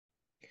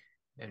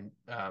And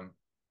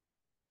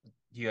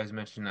you guys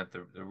mentioned that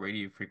the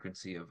radio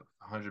frequency of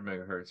 100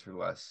 megahertz or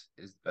less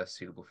is the best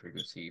suitable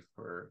frequency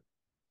for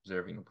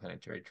observing the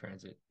planetary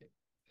transit.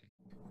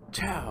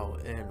 Ciao,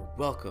 and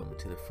welcome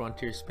to the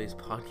Frontier Space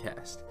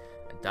Podcast,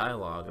 a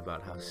dialogue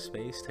about how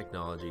space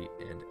technology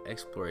and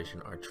exploration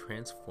are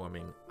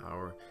transforming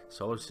our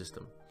solar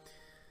system.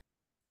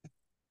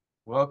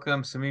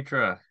 Welcome,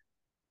 Sumitra.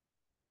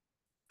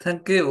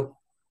 Thank you.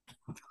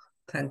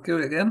 Thank you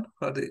again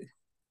for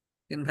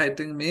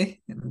inviting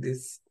me in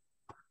this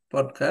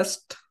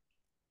podcast.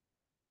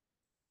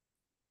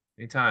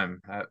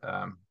 Anytime.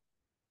 Have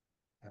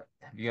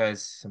you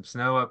guys some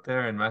snow up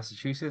there in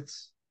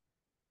Massachusetts?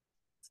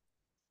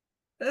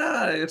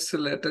 Yeah, it's a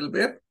little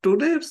bit.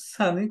 Today it's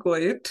sunny,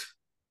 quiet,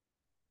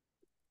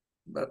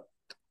 but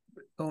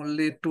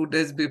only 2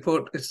 days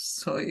before it's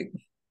snowing.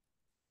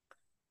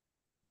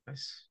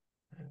 Nice.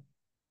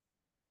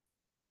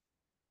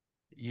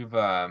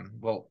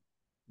 Well,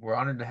 we're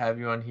honored to have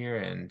you on here,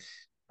 and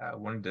I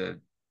wanted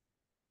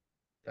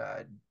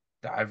to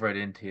dive right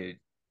into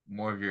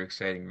more of your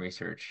exciting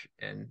research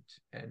and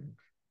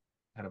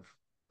kind of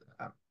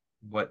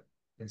what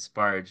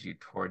inspired you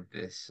toward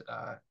this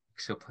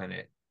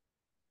exoplanet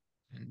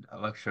and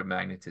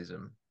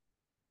electromagnetism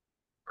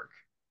work.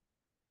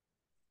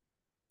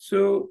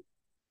 So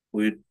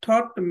we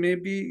thought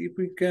maybe if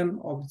we can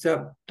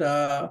observe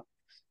the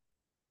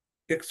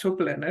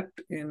exoplanet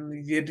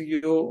in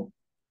radio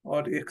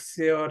or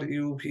X-ray or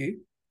UV,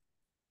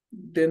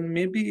 then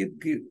maybe it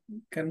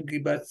can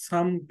give us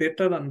some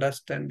better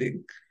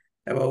understanding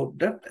about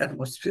that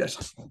atmosphere.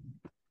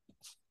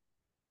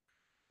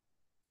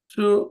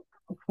 So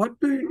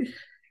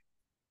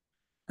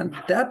and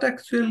that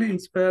actually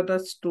inspired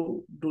us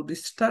to do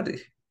this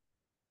study.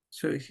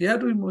 So here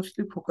we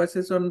mostly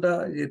focuses on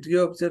the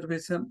radio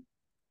observation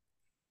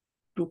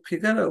to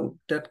figure out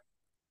that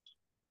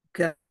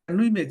can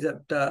we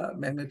measure the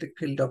magnetic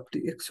field of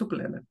the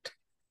exoplanet.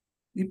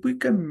 If we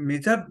can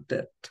measure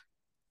that,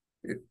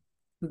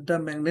 the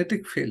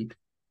magnetic field,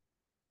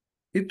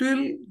 it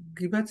will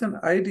give us an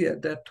idea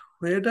that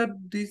whether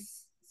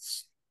this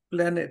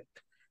planet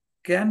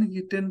can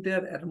retain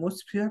their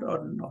atmosphere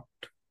or not.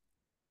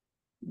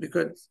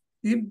 Because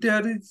if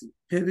there is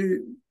very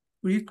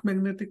weak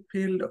magnetic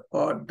field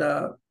or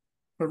the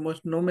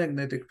almost no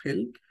magnetic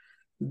field,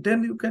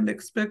 then you can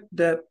expect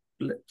that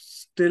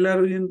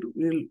stellar wind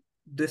will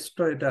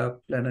destroy the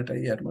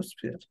planetary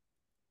atmosphere.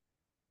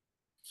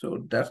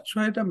 So that's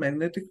why the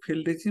magnetic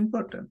field is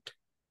important.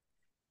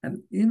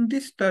 And in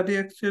this study,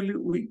 actually,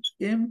 we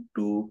aim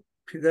to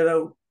figure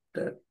out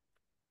the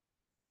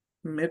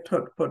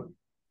method for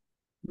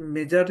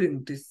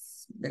measuring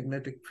this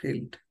magnetic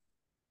field.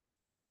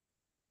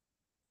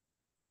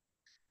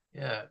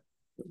 Yeah.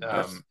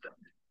 I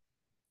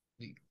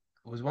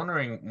was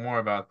wondering more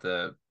about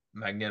the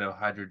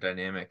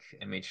magnetohydrodynamic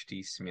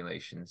MHD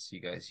simulations you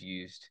guys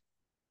used.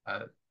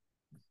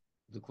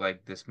 Looked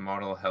like this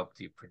model helped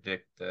you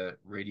predict the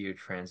radio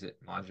transit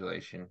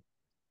modulation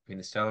between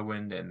the stellar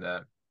wind and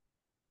the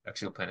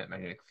exoplanet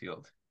magnetic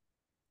field.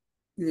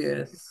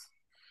 Yes.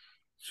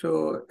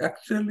 So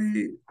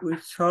actually, we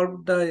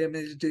solved the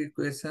MHD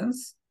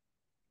equations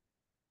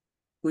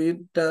with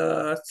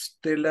the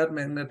stellar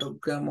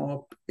magnetogram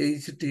of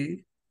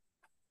HD.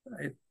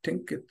 I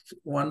think it's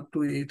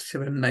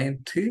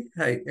 128793.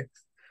 I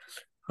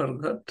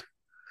forgot.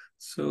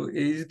 So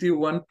HD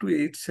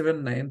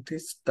 128793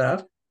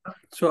 star.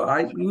 So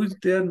I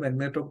used their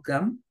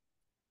magnetogram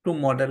to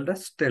model the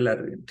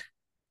stellar wind.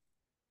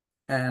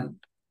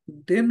 And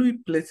then we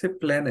place a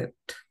planet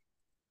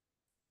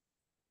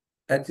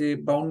as a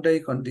boundary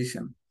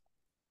condition.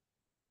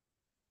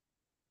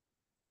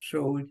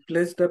 So we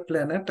place the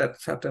planet at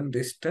certain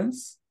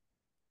distance,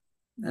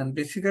 and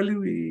basically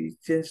we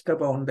change the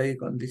boundary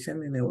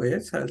condition in a way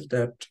such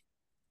that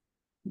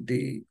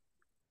the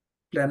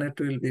planet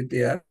will be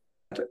there.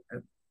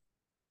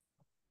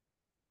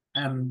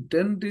 And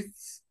then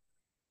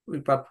we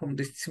perform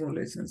these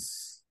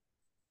simulations.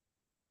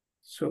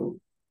 So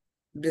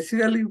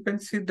basically you can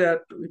see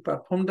that we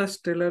perform the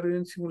stellar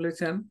wind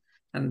simulation,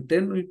 and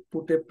then we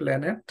put a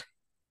planet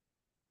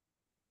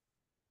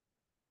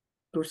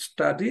to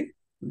study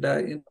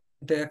the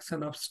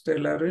interaction of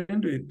stellar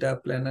wind with the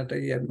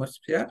planetary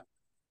atmosphere.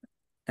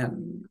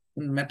 And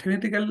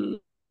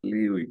mathematically,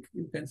 you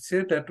can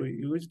say that we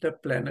use the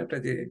planet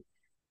as a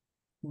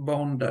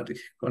boundary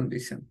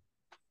condition.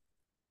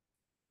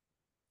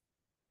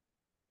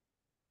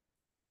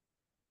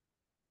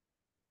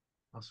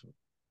 Awesome.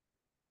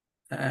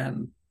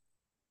 And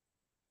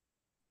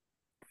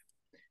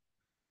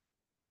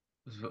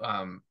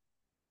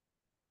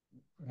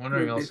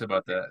wondering also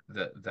about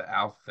the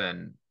ALF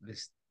and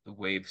the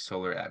wave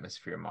solar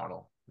atmosphere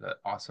model. The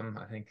awesome,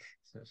 I think.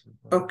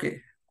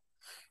 Okay.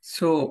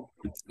 So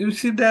you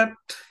see that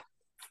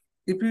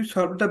if you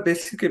solve the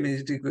basic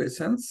MHD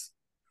equations,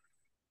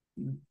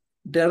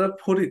 there are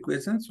 4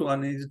 equations.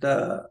 One is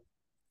the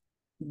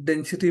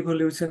density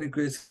evolution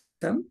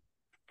equation,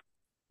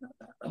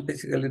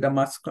 basically the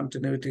mass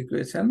continuity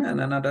equation,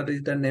 and another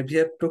is the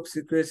Navier-Stokes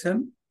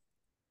equation,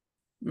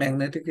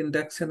 magnetic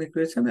induction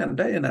equation and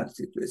the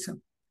energy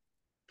equation.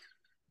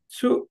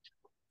 So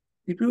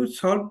if you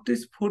solve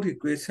these four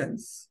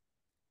equations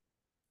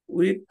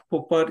with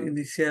proper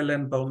initial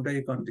and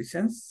boundary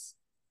conditions,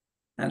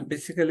 and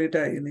basically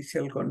the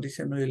initial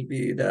condition will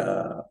be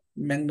the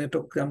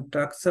magnetogram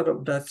structure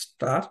of the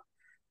star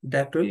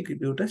that will give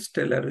you the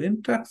stellar wind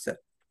structure.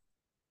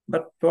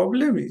 But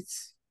problem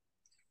is,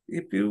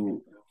 if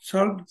you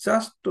solve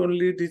just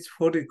only these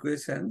four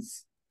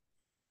equations,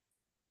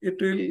 it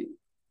will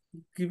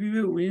give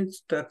you a wind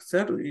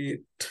structure with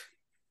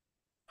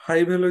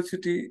high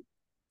velocity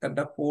at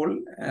the pole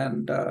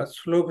and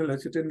slow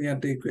velocity near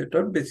the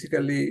equator.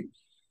 Basically,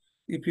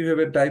 if you have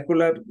a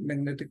dipolar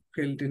magnetic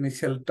field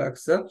initial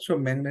structure, so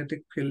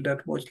magnetic field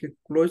are mostly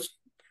closed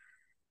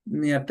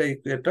near the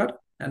equator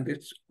and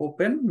it's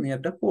open near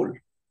the pole.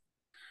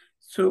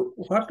 So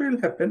what will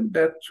happen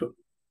that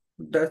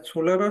the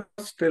solar or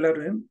stellar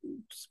wind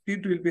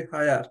speed will be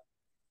higher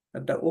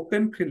at the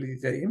open field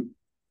regime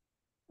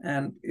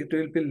and it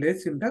will be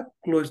less in the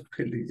closed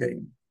field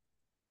regime.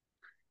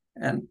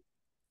 And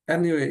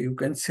anyway, you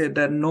can say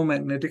that no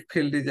magnetic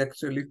field is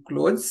actually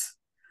closed,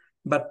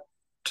 but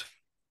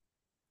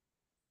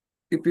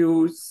if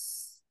you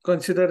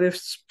consider a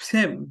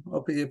frame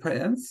of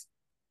ions,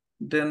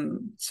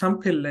 then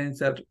some field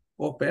lines are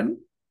open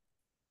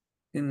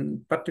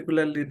in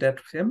particularly that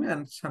frame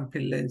and some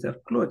field lines are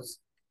closed.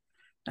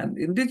 And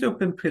in this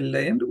open field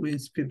line,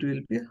 wind speed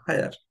will be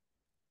higher.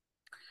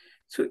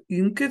 So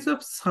in case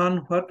of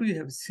sun, what we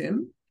have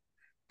seen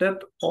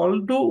that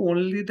although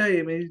only the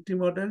MHD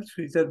models,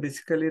 which are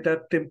basically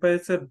the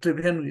temperature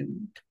driven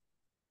wind,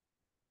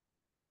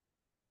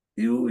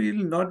 you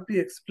will not be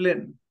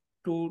explained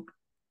to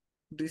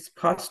this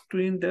fast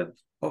wind that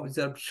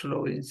observed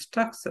slow wind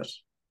structure.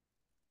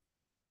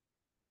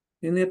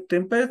 In a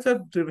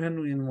temperature driven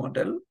wind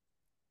model,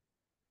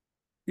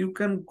 you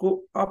can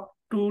go up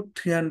to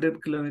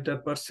 300 kilometers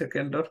per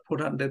second or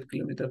 400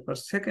 kilometers per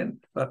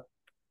second, but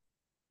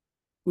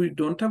we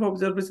don't have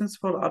observations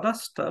for other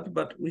stars,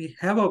 but we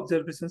have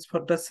observations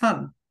for the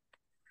sun.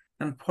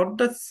 And for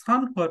the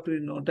sun, what we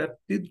know that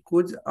it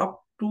goes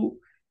up to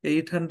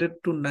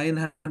 800 to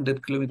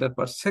 900 kilometers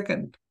per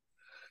second.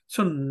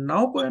 So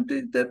now point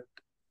is that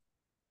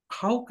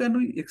how can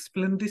we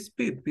explain this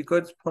speed?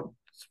 Because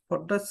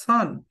for the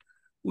sun,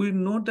 we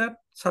know that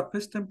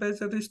surface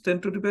temperature is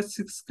 10 to the power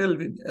 6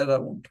 Kelvin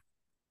around.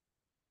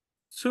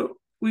 So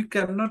we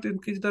cannot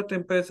increase the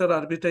temperature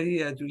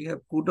arbitrarily as we have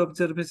good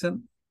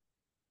observation.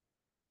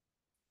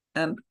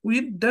 And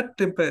with that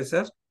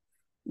temperature,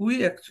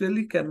 we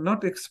actually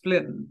cannot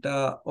explain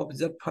the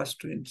observed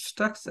fast wind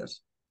structure.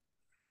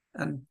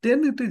 And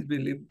then it is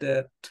believed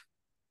that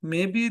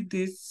maybe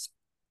this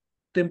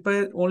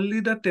only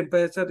the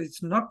temperature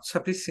is not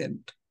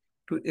sufficient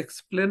to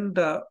explain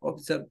the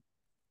observed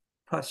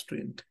fast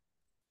wind.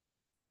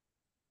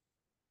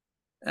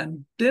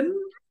 And then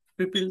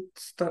people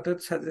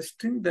started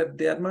suggesting that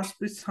there must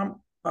be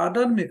some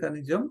other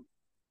mechanism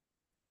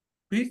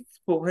which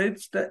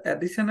provides the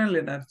additional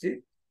energy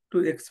to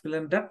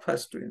explain that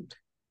fast wind.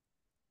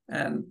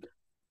 And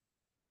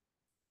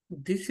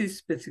this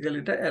is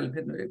basically the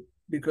Alfvén wave,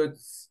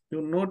 because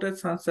you know that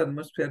sun's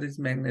atmosphere is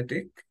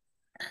magnetic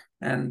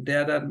and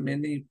there are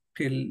many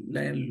field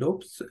line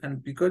loops,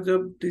 and because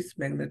of this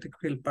magnetic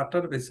field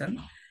perturbation,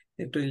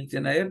 it will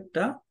generate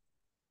the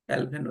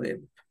Alfvén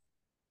wave.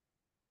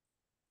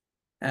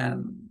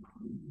 And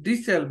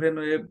this Alfvén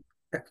wave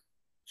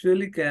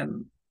actually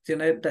can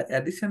generate the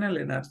additional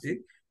energy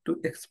to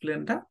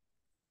explain the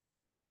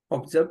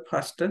observed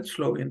fast and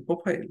slow wind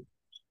profile.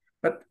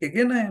 But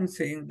again, I am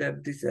saying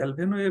that this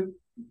Alfvén wave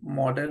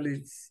model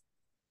is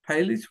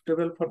highly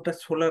suitable for the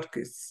solar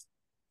case.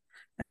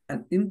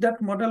 And in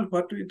that model,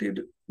 what we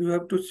did, you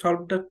have to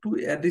solve the two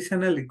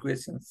additional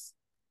equations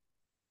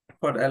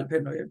for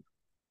Alfvén wave,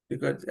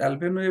 because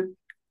Alfvén wave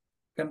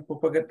can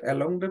propagate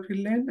along the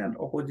field line and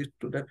opposite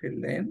to the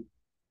field line.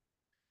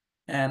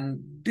 And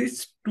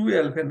these two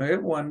Alfvén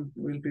wave, one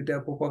will be the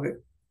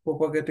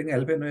propagating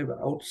Alfvén wave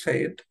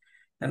outside,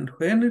 and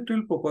when it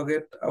will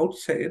propagate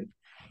outside,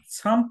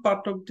 some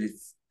part of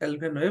this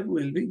Alfvén wave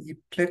will be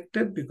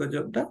reflected because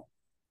of the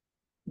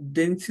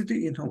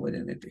density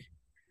inhomogeneity.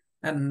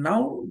 And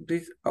now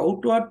this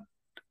outward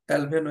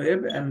Alfvén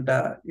wave and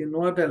the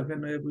inward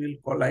Alfvén wave will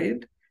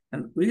collide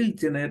and will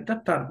generate the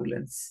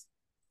turbulence.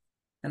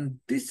 And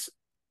this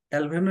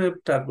Alfvén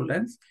wave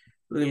turbulence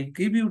will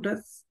give you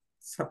the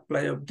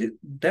supply of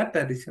that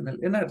additional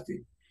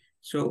energy.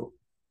 So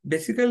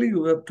basically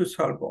you have to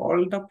solve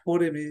all the four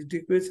MHD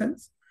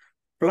equations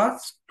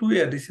plus two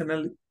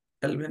additional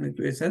Alfvén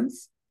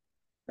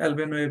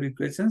wave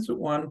equations,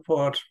 one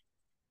for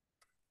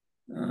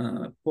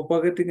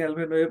propagating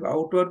Alfvén wave,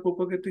 outward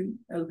propagating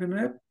Alfvén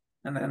wave,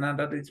 and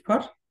another is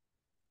for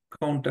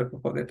counter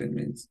propagating,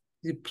 means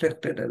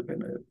reflected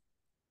Alfvén wave.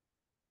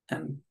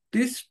 And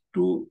these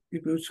two,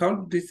 if you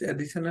solve these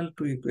additional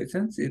two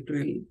equations, it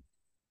will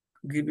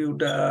give you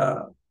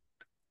the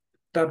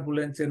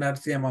turbulence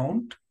energy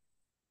amount,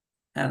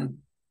 and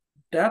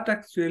that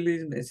actually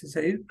is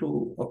necessary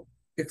to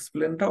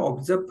explain the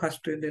observed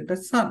fast wind in the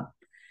sun.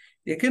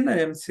 Again, I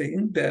am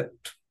saying that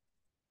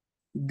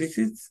this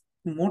is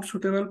more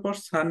suitable for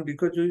sun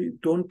because we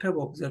don't have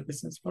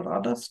observations for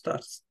other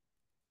stars.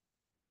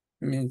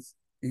 Means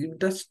if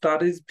the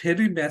star is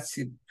very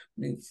massive,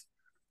 means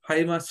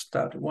high mass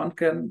star, one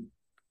can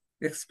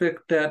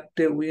expect that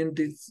the wind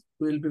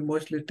will be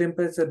mostly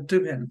temperature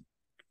driven.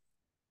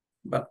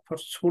 But for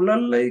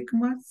solar-like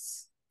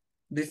mass,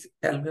 this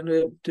Alfvén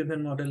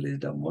wave-driven model is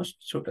the most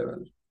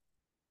suitable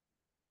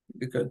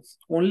because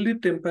only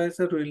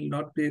temperature will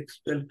not be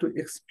able to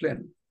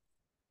explain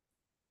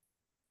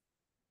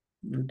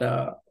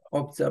the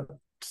observed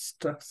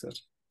structure.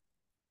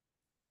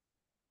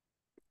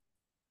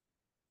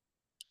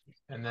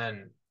 And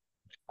then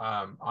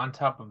on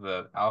top of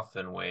the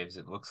Alfvén waves,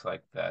 it looks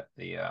like that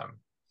the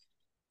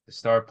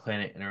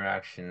star-planet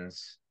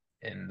interactions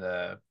in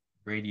the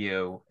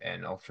radio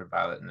and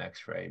ultraviolet and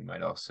X-ray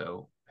might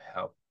also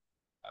help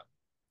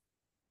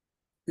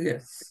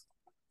Yes,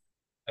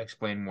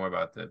 explain more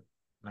about the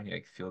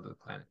magnetic field of the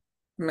planet.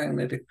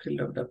 magnetic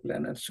field of the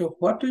planet. So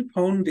what we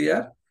found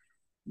there,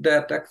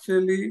 that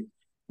actually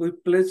we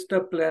placed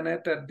the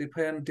planet at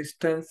different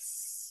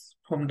distance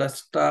from the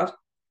star,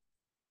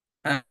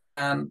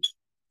 and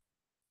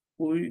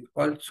we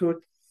also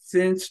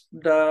changed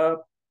the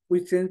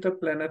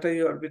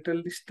planetary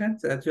orbital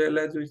distance, as well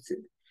as we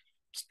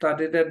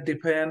studied at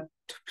different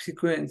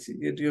frequency,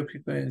 radio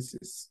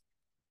frequencies.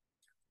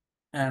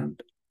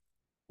 And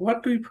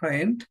what we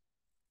find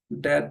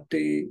that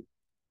in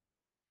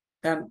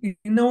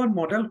our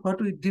model,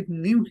 what we did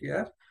new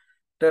here,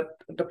 that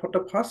for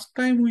the first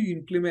time we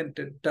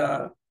implemented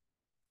the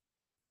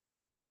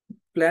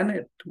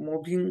planet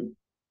moving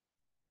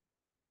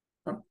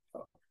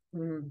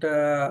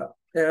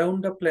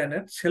around the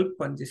planet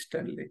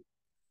self-consistently.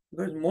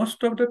 Because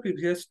most of the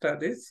previous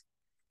studies,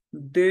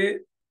 they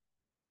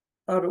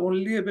are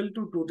only able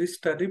to do this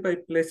study by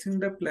placing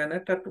the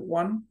planet at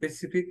one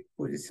specific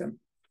position.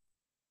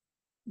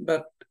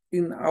 But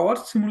in our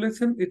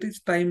simulation, it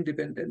is time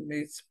dependent.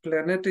 Means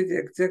planet is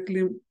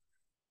exactly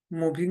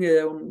moving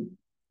around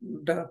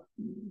the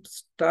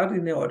star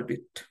in a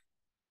orbit.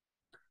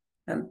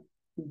 And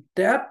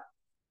that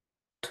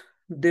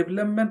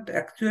development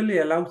actually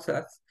allows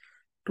us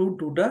to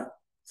do the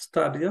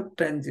study of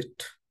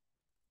transit.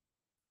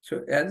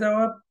 So as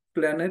our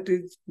planet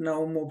is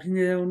now moving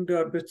around the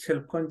orbit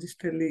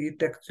self-consistently,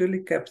 it actually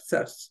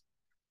captures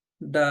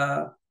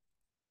the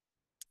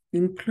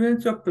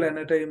influence of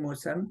planetary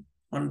motion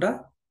on the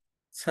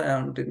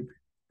surrounding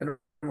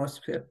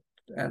atmosphere.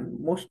 And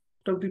most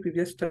of the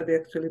previous study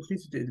actually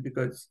missed this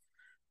because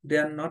they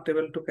are not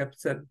able to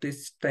capture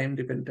this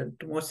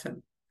time-dependent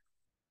motion.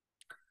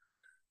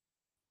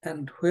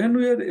 And when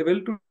we are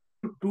able to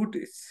do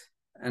this,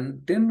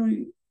 and then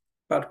we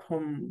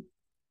perform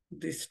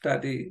this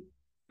study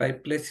by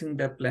placing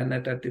the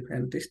planet at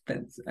different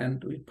distance,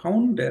 and we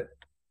found that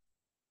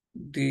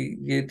the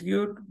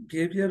radio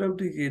behavior of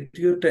the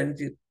radio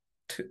transit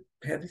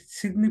very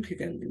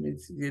significantly,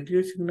 means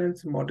radio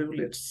signals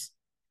modulates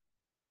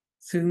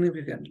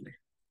significantly.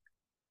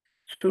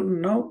 So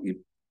now if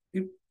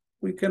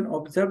we can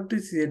observe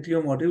these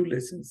radio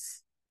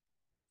modulations,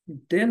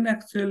 then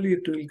actually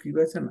it will give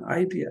us an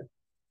idea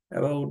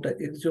about the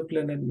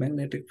exoplanet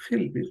magnetic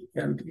field.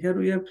 And here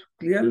we have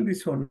clearly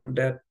shown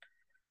that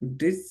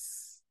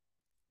this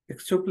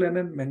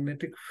exoplanet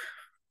magnetic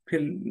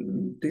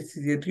field, this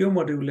radio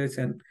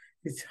modulation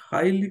is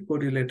highly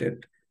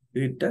correlated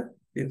with the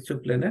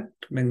exoplanet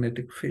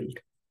magnetic field.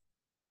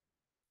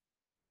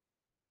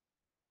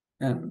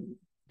 And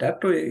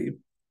that way,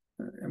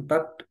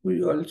 but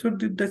we also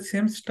did the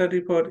same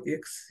study for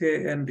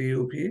X-ray and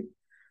UV,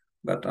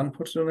 but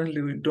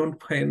unfortunately we don't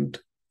find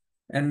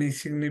any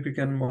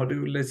significant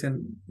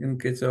modulation in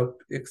case of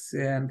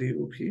X-ray and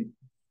UV.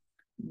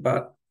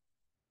 But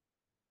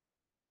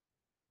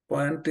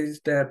point is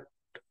that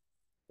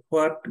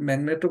what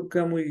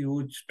magnetogram we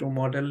use to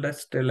model the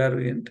stellar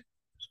wind,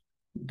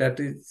 that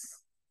is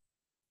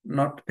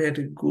not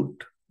very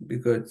good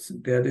because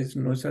there is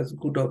no such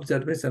good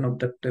observation of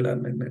the stellar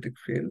magnetic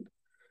field.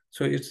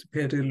 So it's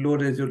very low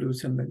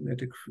resolution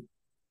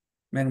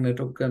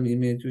magnetogram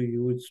image we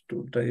use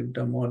to drive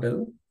the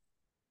model.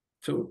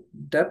 So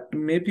that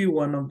may be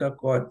one of the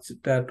causes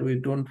that we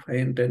don't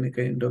find any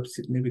kind of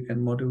significant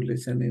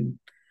modulation in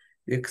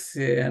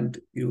X-ray and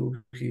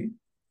UV.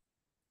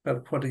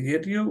 But for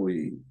radio,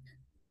 we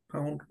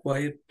found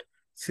quite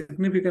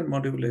significant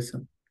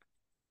modulation.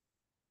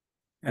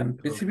 And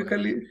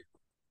specifically,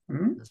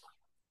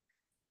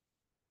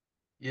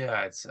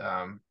 yeah, it's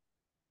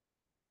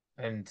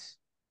and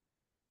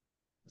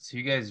so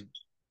you guys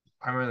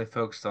primarily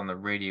focused on the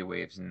radio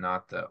waves,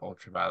 not the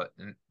ultraviolet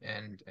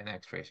and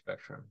X-ray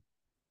spectrum.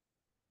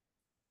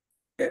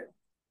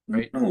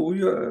 Right?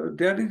 No,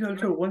 there is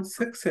also one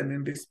section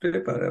in this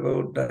paper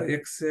about the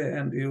X-ray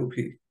and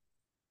UV.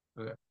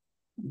 Okay.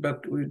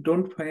 But we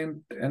don't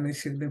find any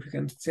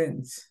significant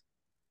change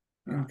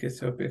in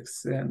case of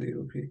X-ray and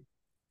UV.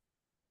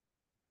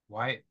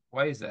 Why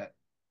is that?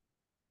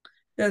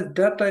 Yes,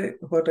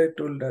 what I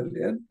told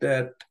earlier,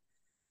 that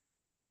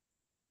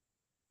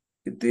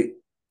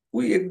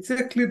We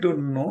exactly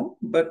don't know,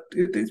 but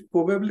it is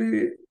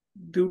probably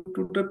due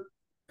to the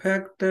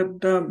fact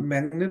that the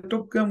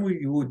magnetogram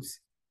we use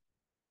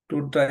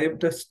to drive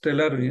the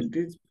stellar wind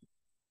is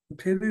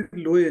very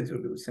low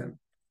resolution.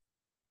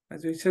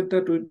 As we said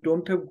that we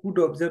don't have good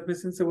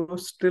observations about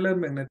stellar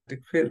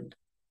magnetic field.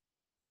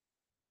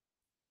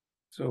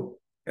 So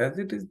as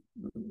it is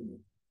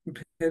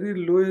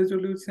very low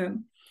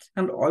resolution,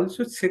 and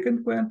also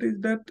second point is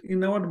that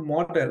in our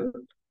model,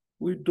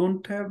 we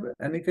don't have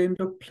any kind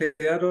of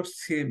flare or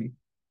semi.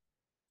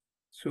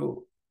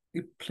 So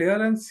if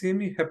flare and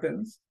semi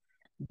happens,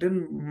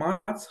 then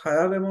much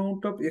higher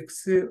amount of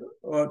X-ray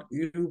or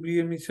UV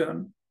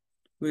emission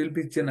will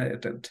be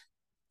generated.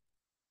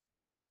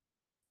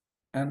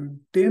 And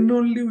then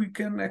only we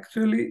can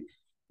actually,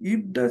 if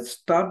the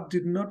star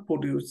did not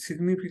produce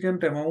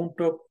significant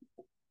amount of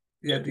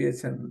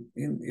radiation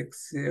in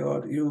X-ray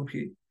or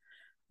UV,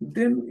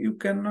 then you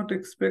cannot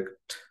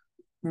expect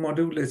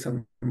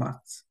modulation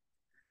much.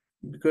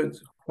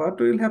 Because what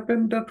will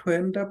happen that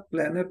when the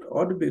planet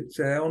orbits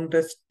around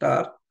the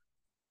star,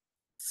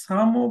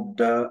 some of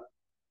the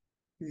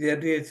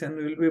radiation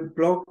will be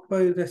blocked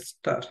by the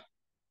star,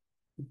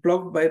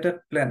 blocked by the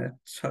planet,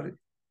 sorry.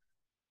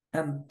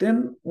 And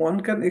then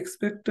one can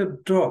expect a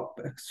drop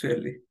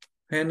actually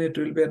when it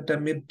will be at the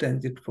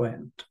mid-transit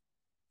point.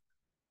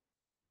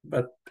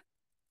 But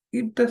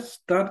if the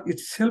star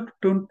itself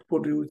don't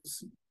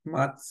produce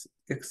much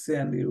X-ray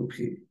and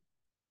UV,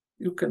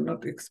 you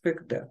cannot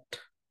expect that.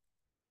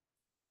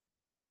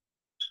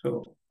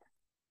 So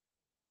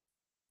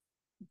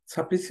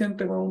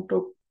sufficient amount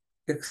of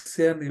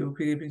X-ray and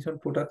UV emission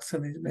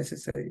production is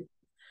necessary.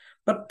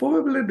 But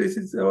probably this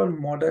is our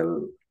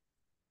model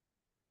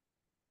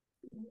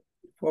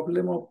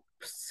problem of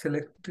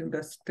selecting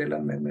the stellar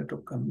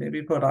magnetogram,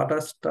 maybe for other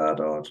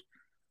star or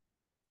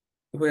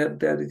where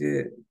there is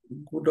a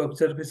good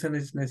observation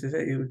is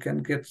necessary, you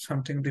can get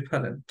something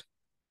different.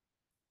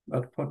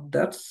 But for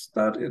that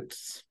star,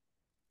 it's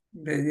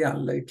very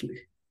unlikely.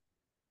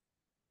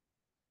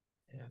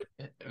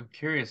 Yeah. I'm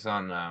curious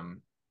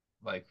on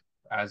like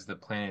as the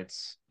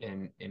planets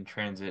in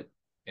transit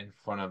in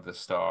front of the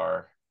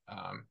star,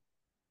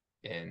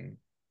 in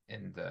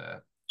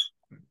the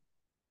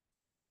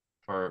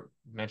for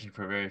mentioned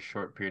for a very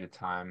short period of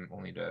time,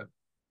 only to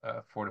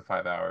 4 to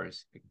 5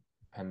 hours,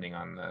 depending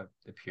on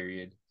the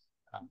period,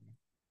 um,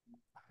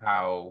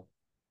 how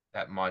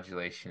that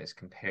modulation is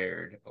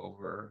compared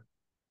over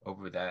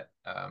that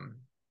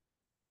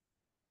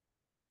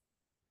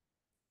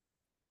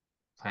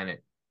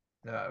planet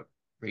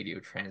radio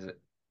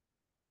transit.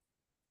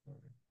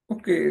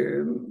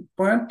 Okay,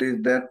 point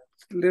is that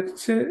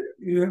let's say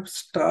you have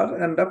star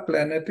and the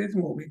planet is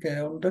moving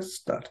around the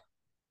star.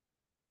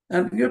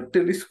 And your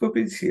telescope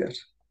is here,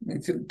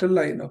 means in the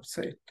line of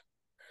sight.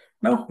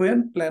 Now,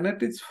 when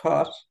planet is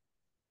far,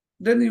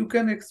 then you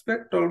can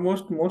expect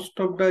almost most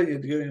of the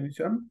radio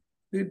emission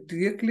will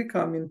directly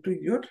come into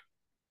your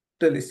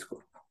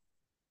telescope.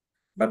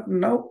 But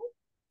now,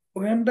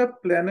 when the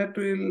planet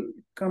will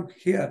come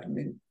here,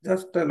 mean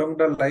just along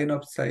the line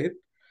of sight,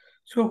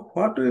 so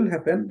what will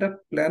happen? The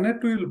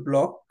planet will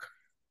block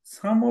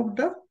some of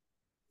the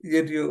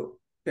radio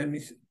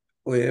emission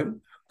wave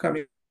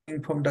coming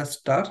from the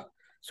star.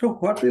 So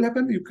what will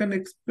happen? You can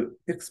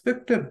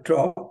expect a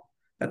drop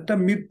at the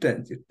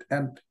mid-transit.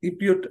 And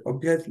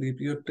obviously,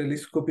 if your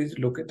telescope is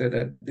located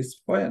at this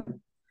point,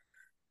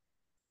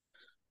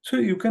 so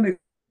you can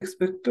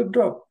expect a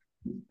drop.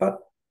 But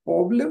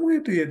problem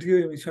with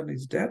radio emission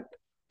is that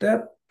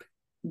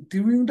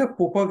during the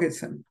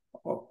propagation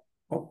of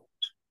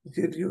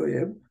radio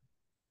wave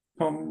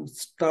from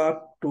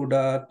star to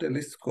the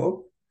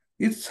telescope,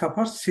 it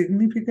suffers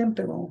significant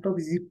amount of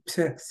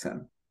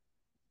refraction.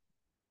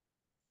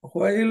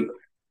 While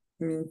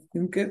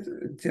in case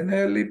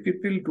generally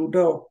people do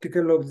the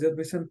optical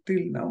observation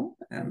till now,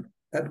 and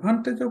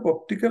advantage of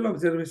optical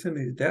observation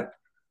is that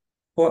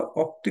for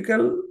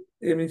optical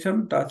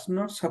emission does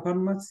not suffer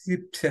much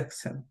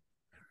refraction.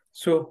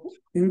 So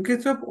in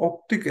case of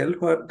optical,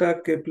 what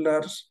the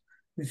Kepler's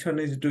mission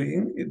is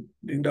doing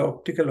the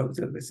optical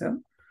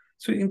observation.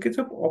 So in case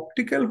of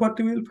optical, what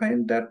you will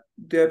find that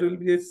there will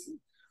be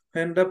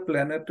when the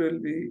planet will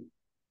be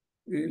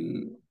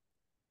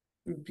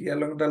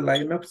along the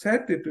line of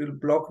sight, it will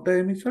block the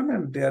emission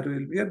and there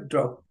will be a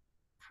drop.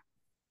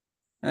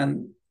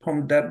 And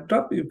from that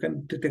drop, you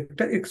can detect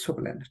the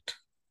exoplanet.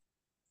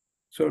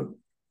 So,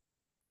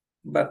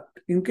 but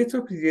in case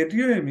of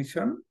radio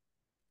emission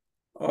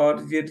or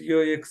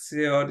radio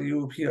X-ray or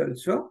UV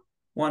also,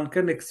 one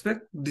can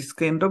expect this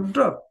kind of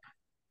drop.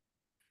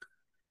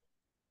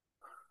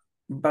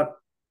 But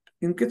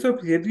in case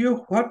of radio,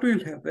 what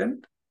will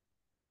happen?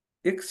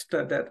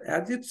 Extra that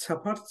as it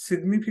suffers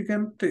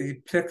significant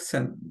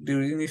refraction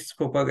during its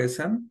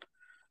propagation,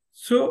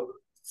 so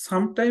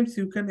sometimes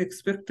you can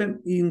expect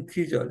an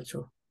increase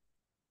also.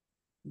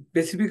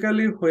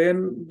 Specifically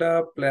when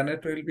the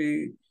planet will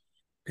be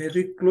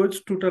very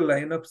close to the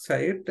line of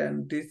sight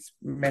and this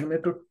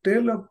magnetic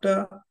tail of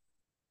the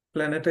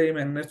planetary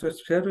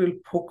magnetosphere will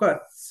focus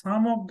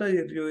some of the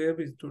radio wave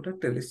into the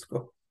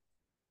telescope.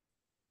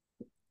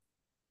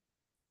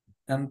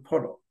 And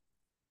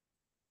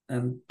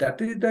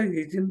that is the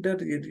reason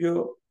that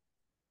radio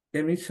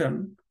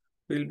emission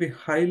will be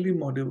highly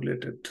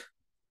modulated.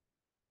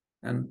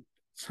 And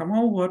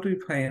somehow what we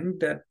find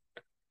that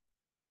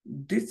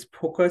this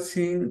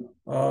focusing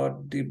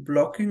or the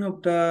blocking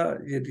of the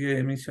radio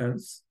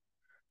emissions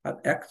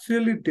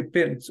actually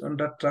depends on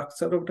the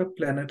structure of the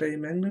planetary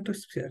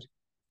magnetosphere.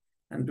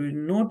 And we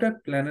know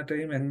that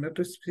planetary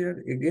magnetosphere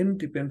again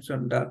depends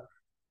on the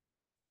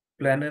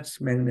planet's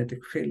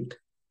magnetic field.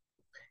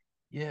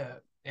 Yeah,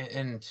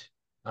 and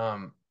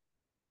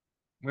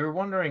we were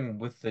wondering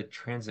with the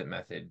transit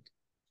method,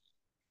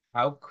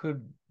 how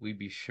could we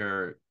be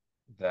sure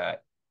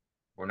that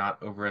we're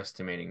not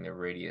overestimating the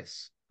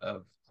radius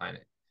of the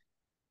planet,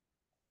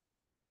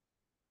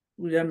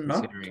 We are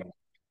not,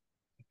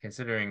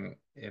 considering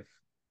if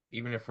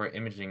even if we're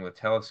imaging with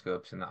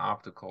telescopes in the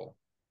optical,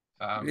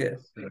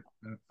 yes. the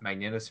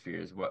magnetosphere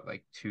is what,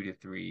 like 2 to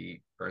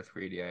 3 Earth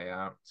radii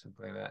out,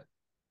 something like that.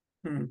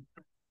 Hmm.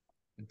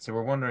 And so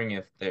we're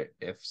wondering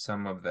if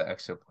some of the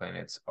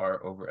exoplanets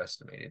are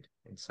overestimated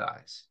in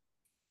size.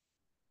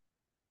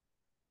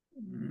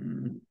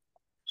 Mm,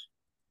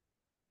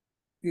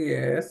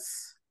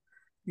 yes.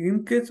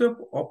 In case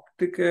of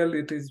optical,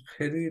 it is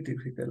very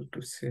difficult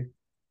to say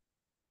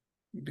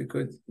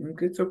because in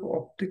case of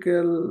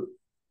optical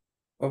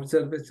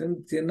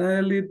observation,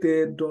 generally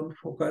they don't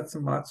focus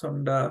much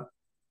on the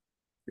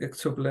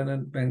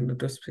exoplanet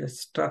magnetosphere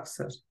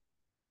structure.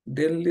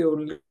 They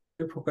only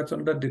focus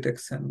on the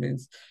detection.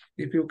 Means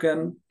if you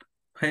can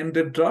find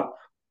a drop,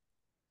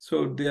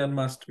 so there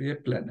must be a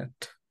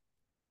planet.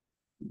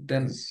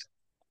 Then Because,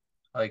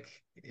 like,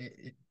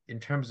 in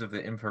terms of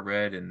the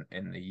infrared and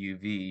the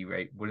UV,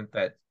 right? Wouldn't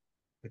that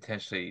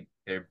potentially,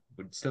 there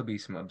would still be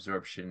some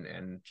absorption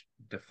and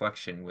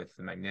deflection with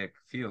the magnetic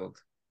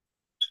field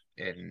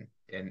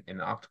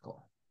in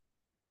optical?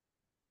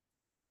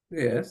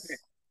 yes,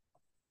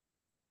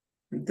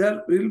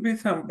 there will be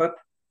some, but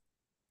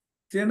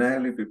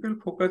generally people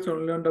focus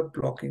only on the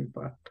blocking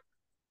part.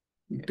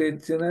 Yeah. They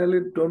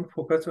generally don't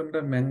focus on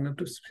the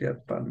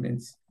magnetosphere part,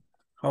 means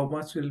how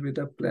much will be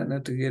the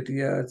planet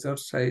area or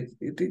size.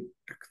 It is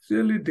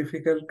actually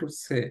difficult to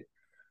say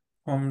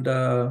from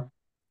the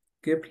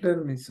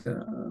Kepler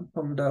mission,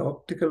 from the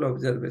optical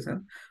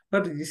observation.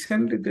 But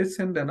recently they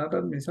sent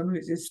another mission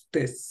which is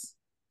TESS.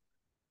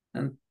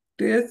 And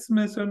TESS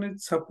mission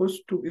is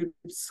supposed to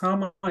give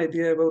some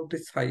idea about the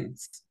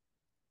size.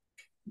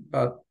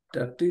 But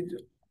that is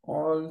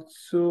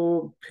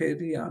also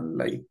very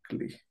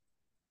unlikely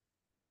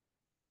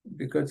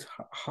because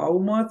how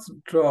much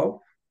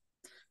drop,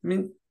 I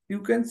mean,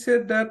 you can say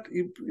that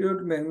if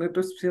your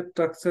magnetosphere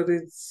structure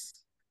is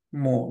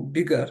more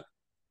bigger,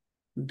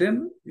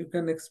 then you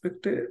can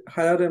expect a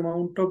higher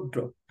amount of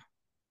drop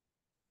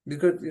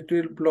because it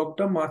will block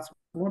the much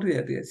more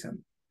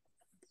radiation.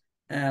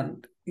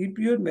 And if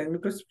your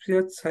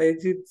magnetosphere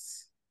size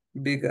is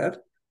bigger,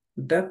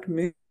 that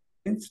means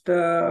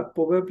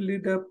probably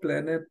the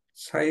planet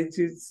size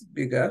is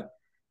bigger,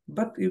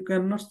 but you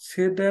cannot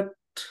say that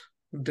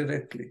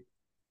directly.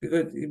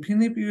 Because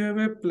even if you have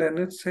a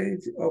planet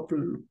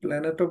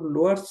of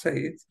lower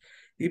size,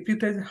 if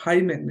it has high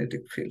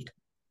magnetic field,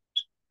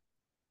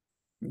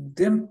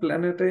 then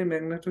planetary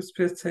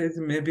magnetosphere size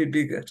may be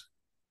bigger.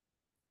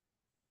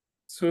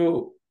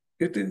 So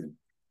it is,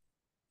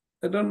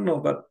 I don't know,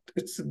 but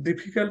it's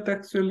difficult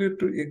actually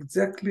to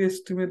exactly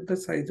estimate the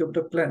size of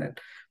the planet.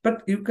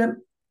 But you can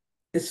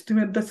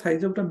estimate the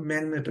size of the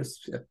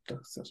magnetosphere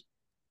structure.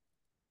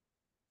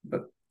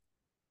 But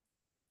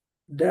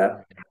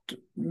that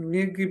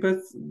may give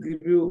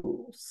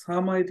you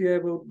some idea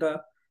about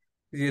the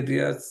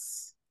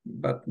areas,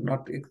 but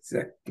not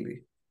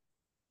exactly.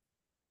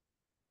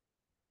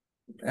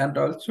 And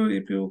also,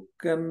 if you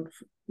can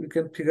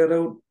figure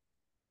out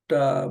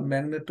the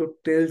magneto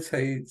tail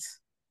size,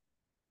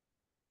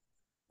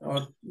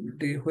 or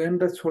when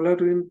the solar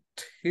wind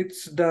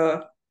hits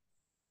the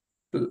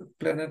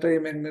planetary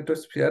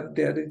magnetosphere,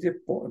 there is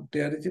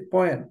a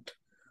point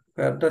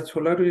where the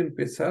solar wind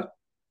pressure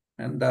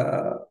and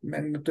the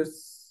magnetic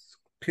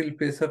field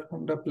pressure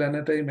from the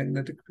planetary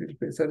magnetic field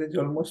pressure is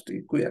almost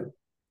equal.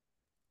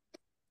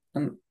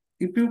 And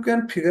if you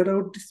can figure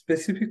out the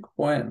specific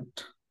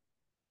point,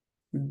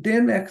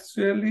 then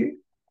actually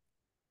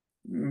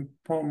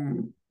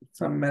from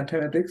some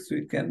mathematics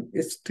we can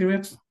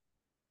estimate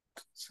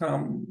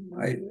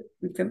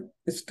we can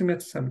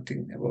estimate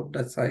something about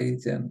the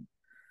size and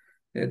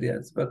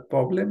areas. But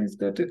problem is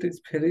that it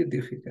is very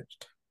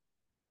difficult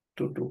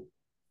to do.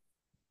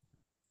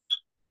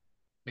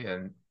 Yeah,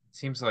 and it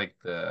seems like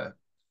the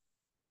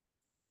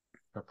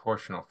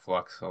proportional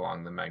flux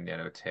along the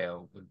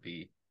magnetotail would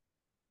be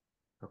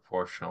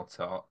proportional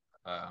to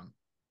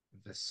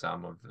the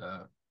sum of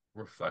the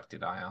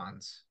reflected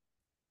ions,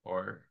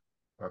 or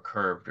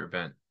curved or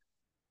bent,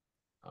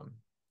 um,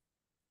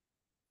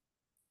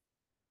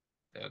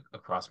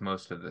 across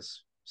most of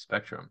this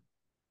spectrum.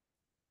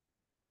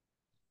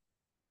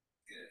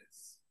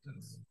 Yes.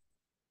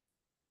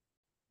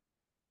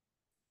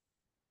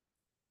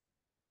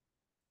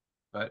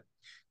 But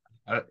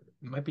it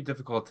might be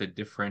difficult to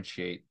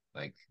differentiate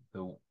like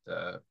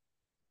the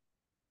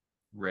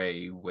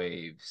ray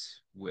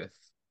waves with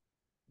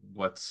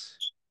what's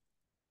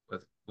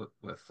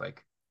with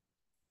like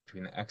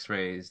between the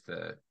X-rays,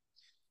 the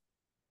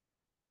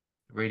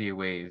radio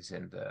waves,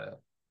 and the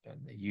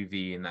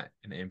UV and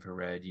the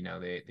infrared. You know,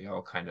 they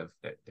all kind of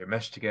they're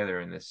meshed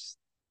together in this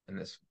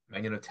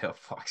magneto-tail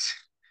flux.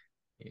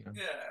 You know?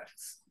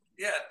 Yes.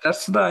 Yeah,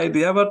 that's the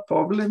idea. But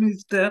problem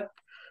is that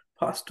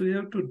first we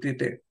have to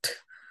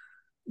detect.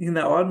 In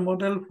our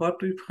model,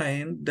 what we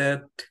find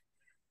that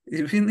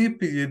even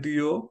if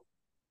radio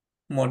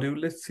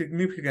modulates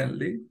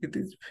significantly, it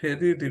is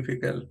very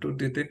difficult to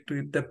detect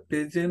with the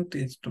present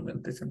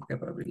instrumentation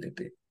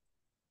capability.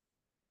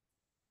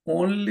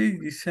 Only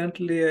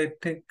recently, I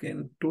think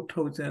in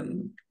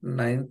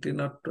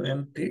 2019 or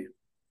 20,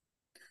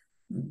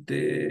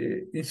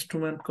 the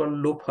instrument called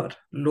LOFAR,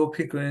 low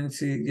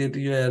frequency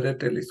radio array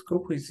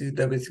telescope, which is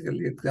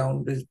basically a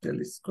ground-based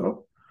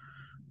telescope,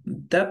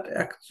 that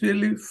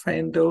actually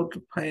find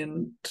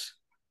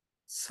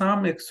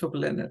some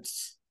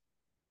exoplanets.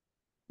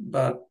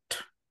 But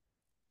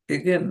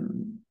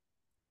again,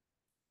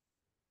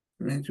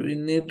 means we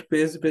need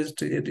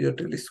phase-based radio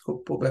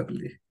telescope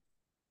probably,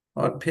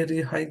 or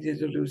very high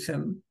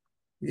resolution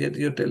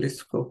radio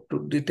telescope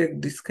to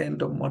detect this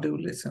kind of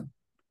modulation.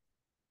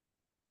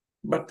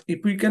 But if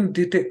we can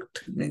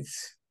detect,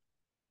 means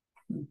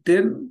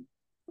then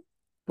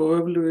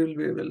probably we'll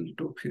be able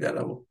to figure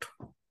out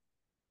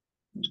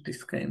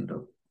this kind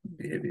of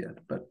behavior.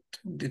 But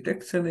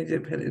detection is a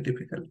very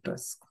difficult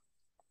task.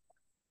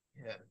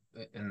 Yeah,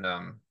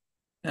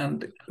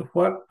 And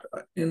what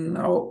in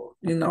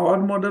our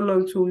model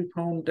also we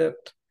found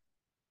that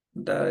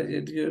the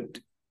radio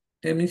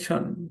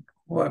emission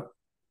what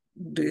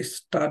the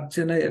star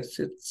generates,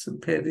 it's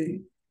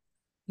very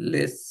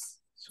less.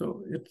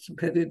 So it's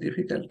very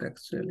difficult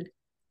actually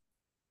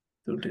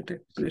to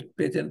detect with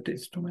present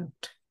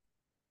instrument.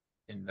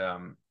 and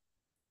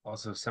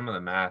also some of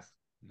the math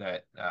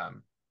that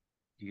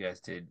you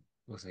guys did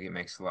looks like it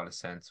makes a lot of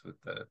sense with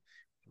the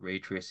ray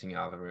tracing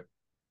algorithm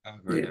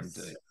Yes.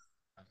 to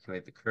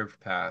calculate the curved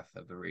path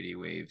of the radio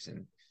waves,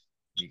 and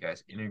you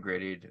guys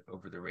integrated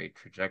over the ray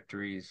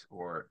trajectories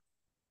or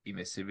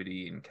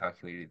emissivity and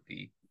calculated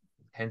the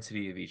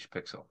intensity of each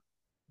pixel.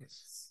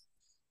 Yes.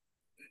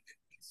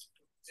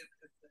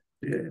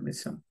 Yeah,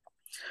 emission.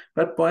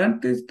 But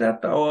point is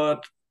that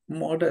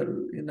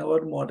in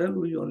our model,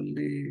 we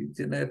only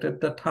generated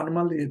the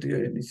thermal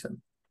radio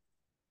emission.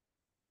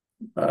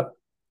 But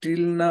till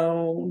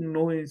now,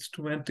 no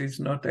instrument is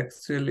not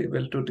actually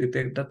able to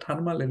detect the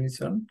thermal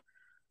emission.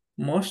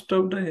 Most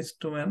of the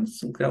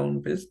instruments,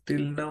 ground-based,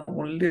 till now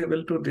only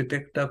able to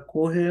detect the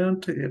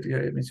coherent radio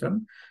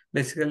emission,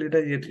 basically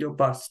the radio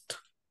burst.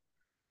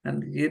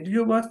 And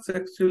radio burst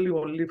actually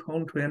only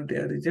found when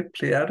there is a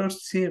flare or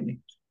CME.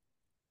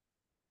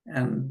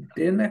 And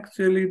then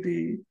actually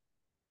the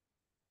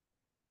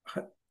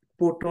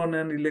proton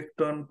and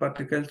electron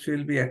particles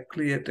will be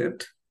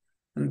accreted.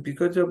 And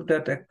because of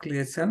that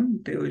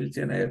accretion, they will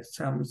generate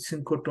some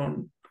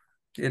synchrotron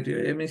radio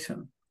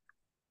emission.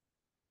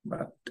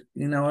 But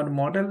in our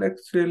model,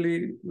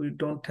 actually, we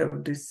don't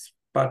have this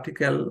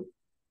particle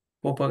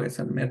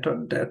propagation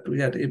method that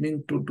we are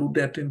aiming to do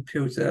that in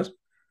future.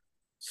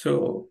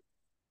 So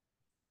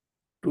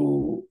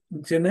to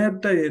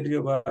generate the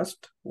radio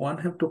burst, one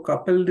have to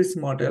couple this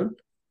model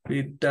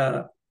with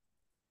the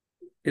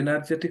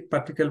energetic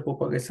particle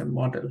propagation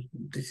model.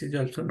 This is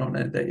also known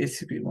as the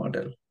ACP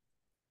model.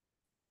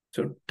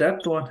 So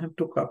that one have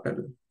to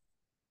couple.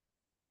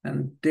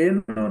 And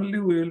then only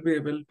we will be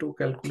able to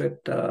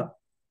calculate the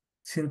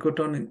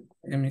synchrotron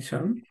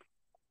emission,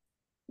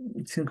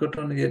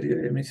 synchrotron radio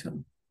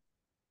emission.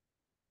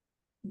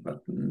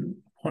 But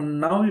for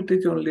now, it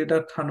is only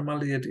the thermal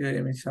radio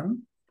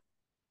emission.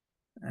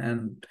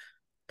 And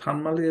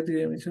thermal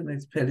radio emission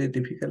is very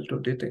difficult to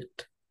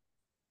detect.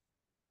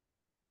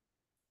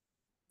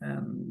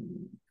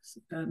 And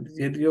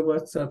radio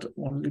bursts are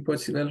only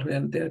possible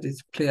when there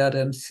is flare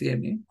and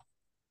CME.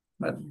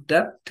 But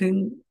that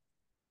thing,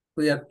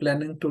 we are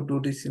planning to do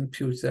this in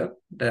future,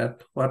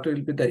 that what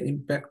will be the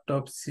impact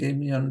of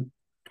CME on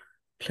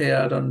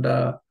flare on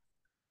the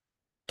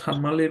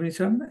thermal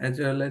emission as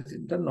well as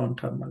in the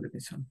non-thermal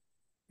emission,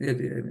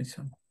 radio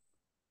emission.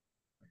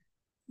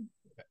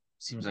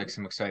 Seems like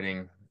some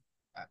exciting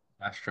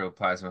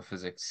astroplasma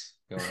physics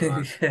going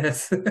on.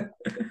 Yes.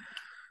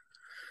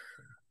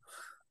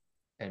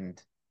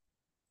 and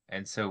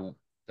so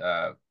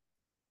uh,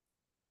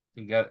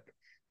 you got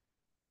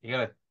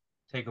to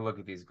take a look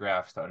at these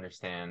graphs to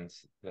understand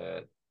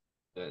the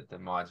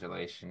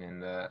modulation in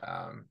the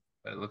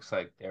but it looks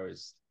like there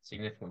was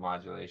significant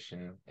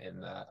modulation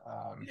in the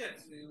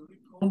Yes, we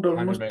found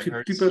almost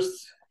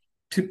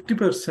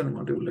 50%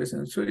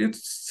 modulation. So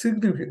it's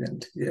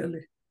significant,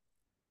 really.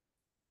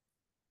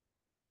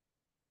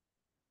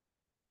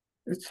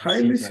 It's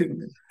highly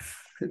significant.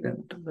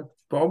 The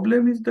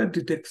problem is the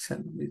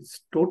detection.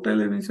 Its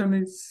total emission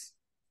is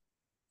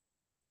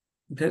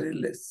very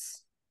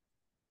less.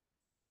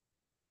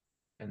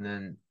 And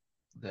then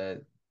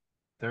the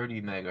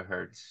 30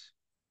 megahertz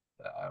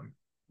um,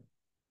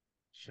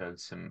 showed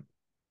some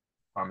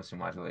promising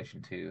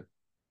modulation too.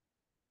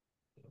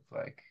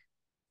 Like,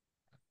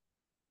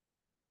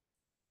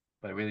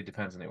 but it really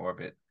depends on the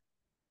orbit,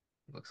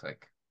 it looks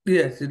like.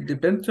 Yes, it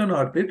depends on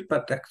orbit,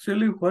 but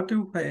actually what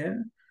you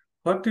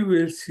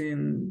will see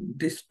in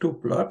these two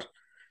plots,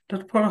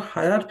 that for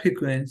higher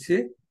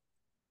frequency,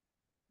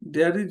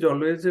 there is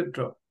always a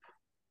drop.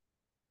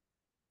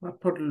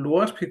 But for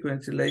lower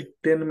frequency, like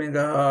 10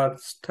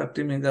 megahertz,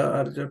 30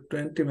 megahertz, or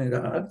 20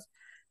 megahertz,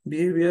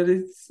 behavior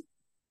is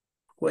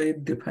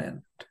quite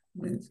different.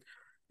 Means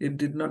it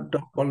did not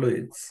drop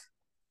always.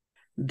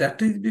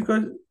 That is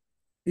because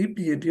if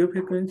radio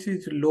frequency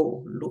is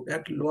low,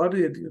 at lower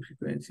radio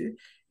frequency,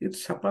 it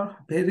suffers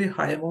very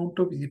high amount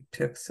of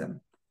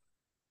reflection.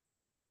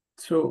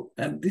 So,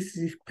 and this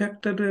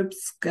reflected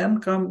waves can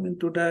come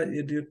into the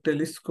radio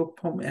telescope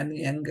from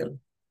any angle.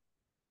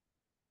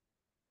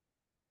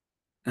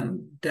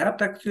 And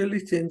that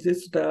actually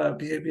changes the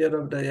behavior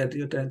of the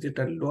radio transit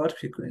at lower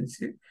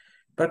frequency.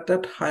 But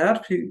at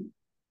higher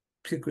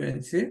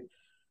frequency,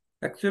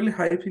 actually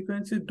high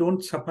frequency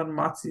don't suffer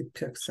much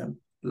reflection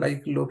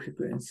like low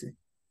frequency.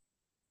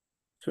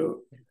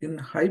 So in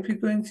high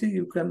frequency,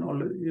 you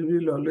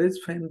will always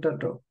find the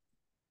drop.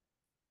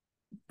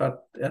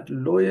 But at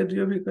low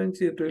radio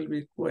frequency, it will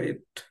be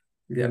quite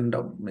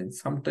random.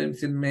 Means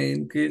sometimes it may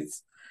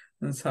increase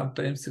and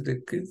sometimes it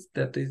decrease.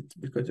 That is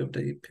because of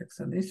the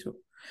reflection issue.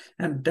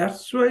 And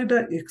that's why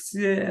the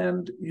X-ray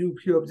and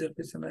UV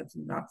observation is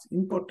not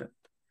important.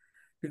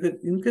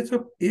 Because in case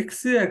of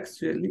X-ray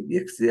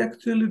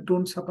actually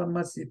don't suffer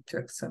much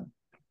reflection.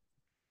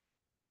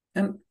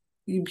 And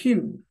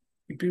even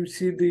if you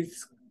see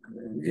these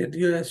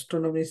radio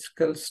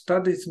astronomical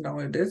studies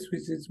nowadays,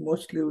 which is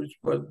mostly used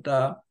for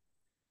the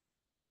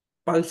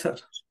pulsar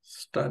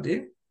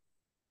study,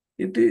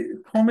 it is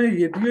from a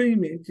radio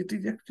image, it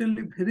is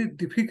actually very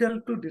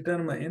difficult to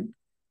determine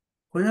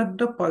where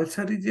the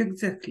pulsar is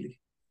exactly.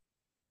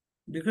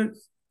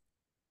 Because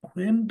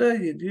when the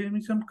radio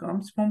emission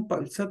comes from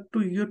pulsar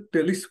to your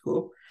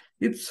telescope,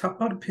 it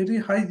suffers very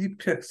high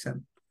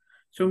refraction.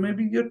 So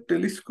maybe your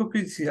telescope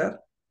is here,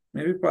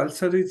 maybe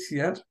pulsar is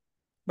here,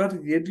 but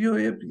radio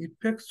wave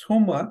affects so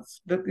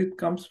much that it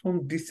comes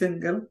from this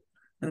angle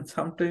and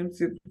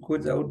sometimes it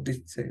goes out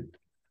this side.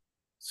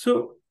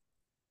 So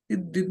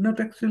it did not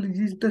actually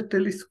use the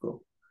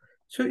telescope.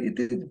 So it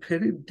is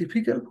very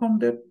difficult from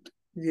that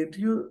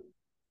radio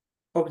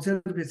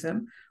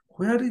observation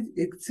where is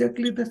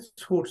exactly the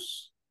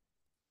source,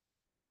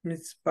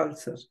 means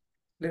pulsar,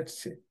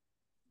 let's say.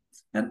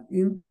 And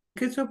in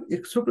case of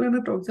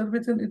exoplanet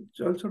observation, it's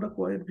also the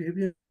quiet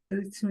behavior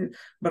is similar.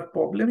 But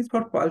problem is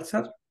for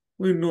pulsar,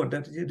 we know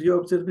that radio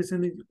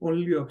observation is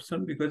only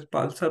option because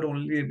pulsar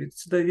only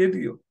emits the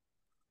radio.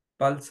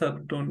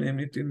 Pulsar don't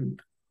emit in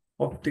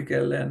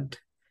optical and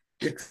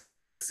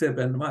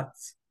X7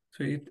 much.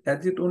 So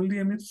as it only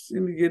emits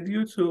in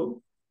radio,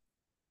 so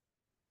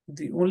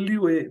the only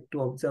way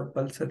to observe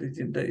pulsar is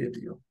in the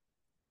radio.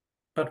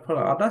 But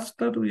for other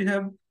stuff, we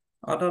have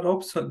other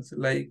options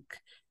like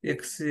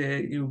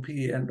X-ray,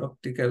 UV, and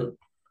optical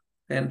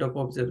kind of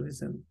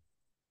observation.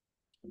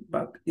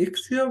 But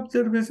X-ray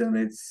observation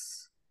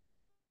is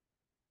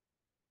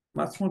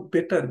much more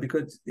better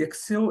because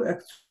X-ray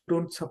actually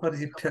don't suffer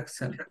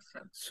refraction.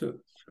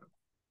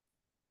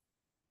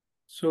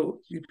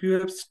 So if you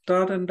have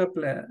star and a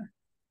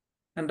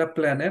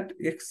planet,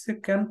 X-ray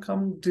can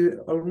come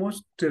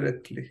almost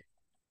directly.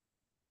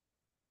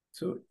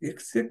 So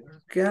X-ray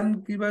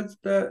can give us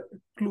the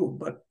clue,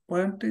 but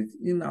point is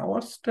in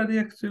our study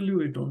actually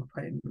we don't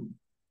find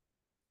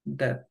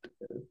that.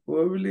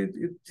 Probably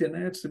it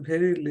generates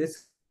very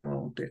less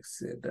amount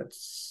X-ray.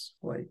 That's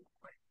why.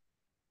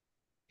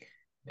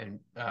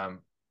 And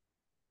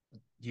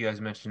you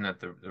guys mentioned that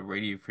the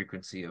radio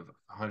frequency of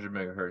 100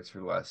 megahertz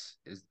or less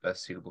is the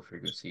best suitable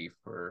frequency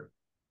for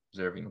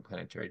observing the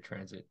planetary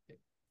transit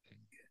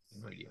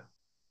in radio.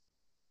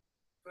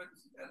 But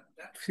at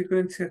that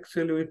frequency,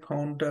 actually, we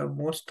found the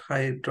most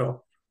high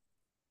drop.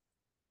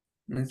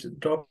 Means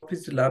drop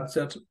is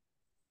larger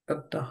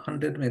at the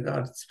 100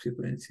 megahertz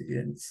frequency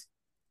range.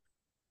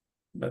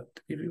 But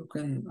if you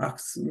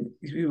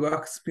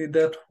ask me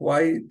that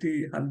why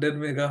the 100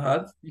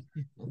 megahertz,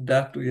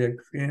 that we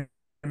again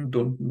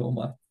don't know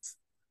much.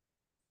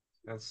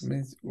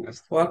 Means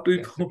what we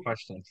that's the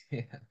question.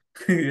 Yeah.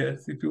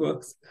 Yes, if you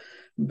ask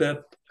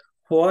that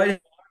why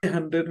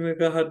 100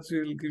 megahertz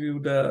will give you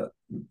the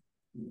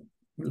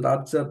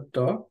larger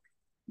drop,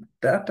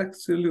 that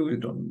actually we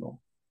don't know.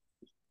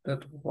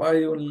 That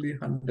why only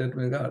 100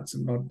 megahertz,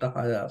 not the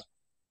higher.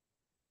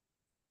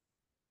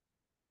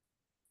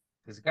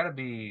 There's got to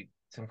be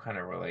some kind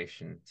of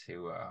relation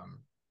to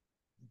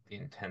the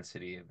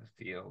intensity of the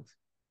field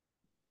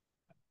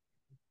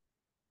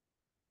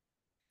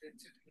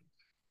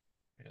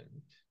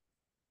and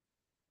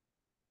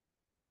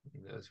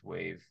those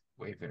wave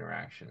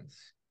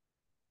interactions.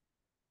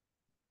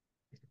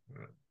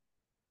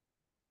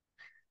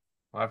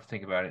 I'll have to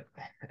think about it.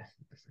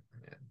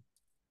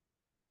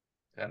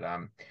 But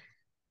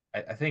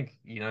I think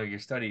your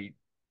study,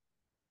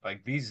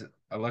 like these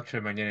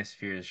electromagnetic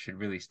spheres should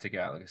really stick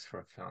out like a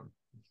short film.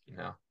 You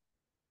know,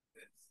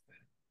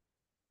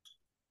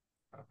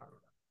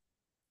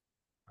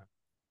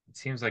 it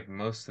seems like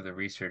most of the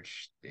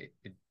research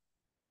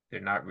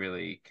they're not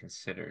really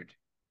considered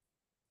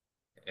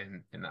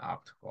in the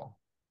optical.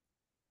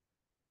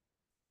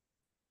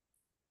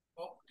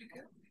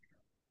 Optical?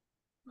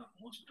 No,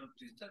 most of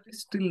these studies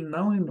still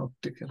now in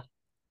optical,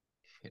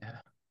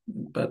 Yeah.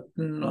 but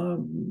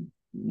no,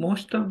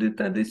 most of the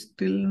studies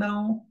still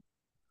now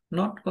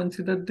not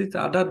considered these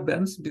other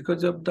bands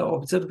because of the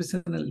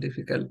observational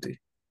difficulty.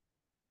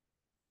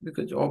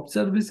 Because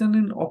observation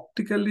in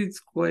optical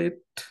is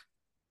quite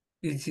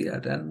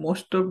easier, and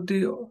most of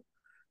the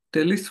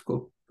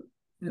telescope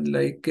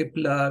like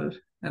Kepler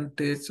and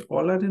TESS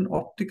all are in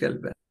optical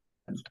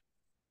band.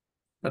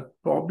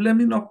 But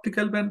problem in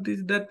optical band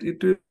is that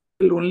it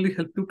will only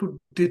help you to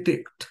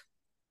detect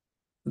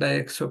the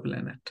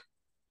exoplanet.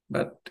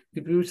 But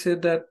if you say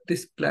that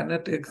this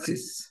planet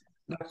exists,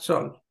 that's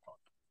all.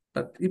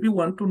 But if you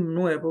want to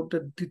know about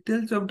the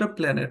details of the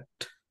planet,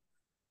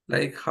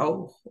 like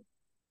how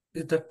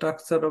is the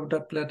structure of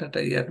the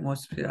planetary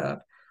atmosphere,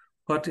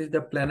 what is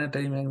the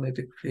planetary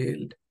magnetic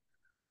field,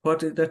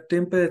 what is the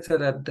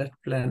temperature at that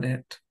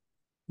planet,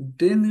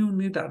 then you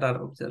need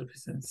other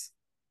observations.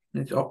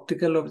 Means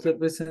optical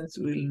observations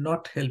will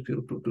not help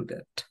you to do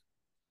that.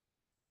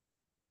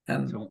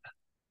 And So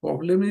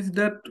problem is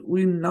that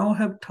we now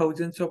have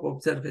thousands of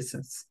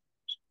observations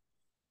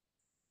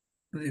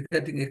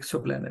regarding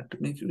exoplanet.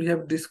 Means we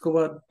have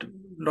discovered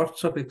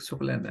lots of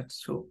exoplanets.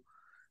 So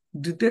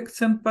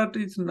detection part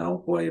is now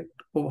quite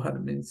over.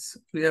 Means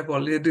we have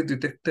already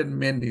detected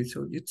many.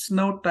 So it's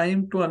now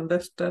time to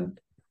understand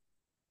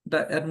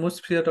the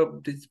atmosphere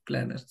of these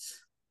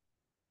planets,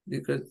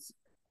 because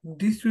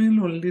this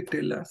will only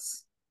tell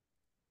us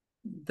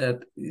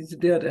that is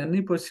there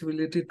any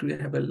possibility to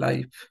have a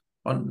life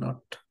or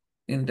not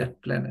in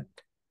that planet.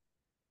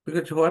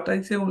 Because what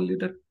I say, only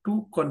the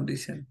two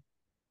conditions.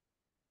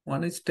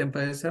 One is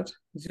temperature,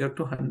 0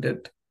 to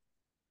 100.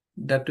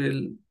 That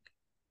will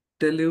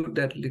tell you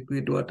that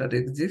liquid water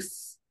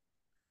exists.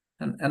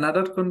 And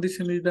another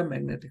condition is the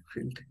magnetic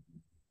field.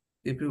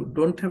 If you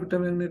don't have the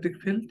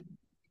magnetic field,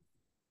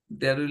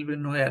 there will be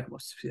no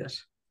atmosphere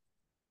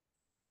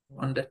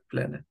on that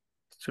planet.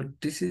 So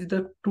this is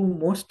the two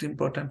most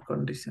important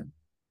conditions.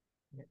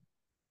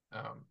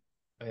 um,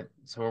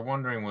 so we're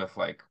wondering with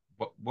like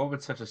what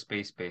would such a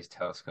space-based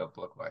telescope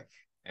look like?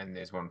 And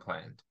there's one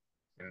planned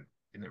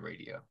in the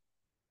radio.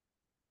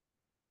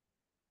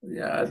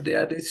 Yeah,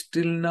 there is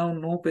still now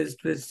no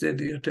phase-based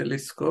radio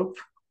telescope,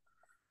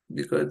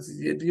 because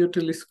radio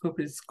telescope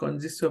is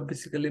consists of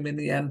basically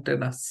many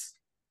antennas.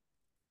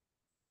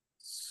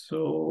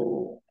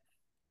 So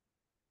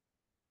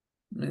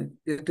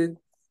it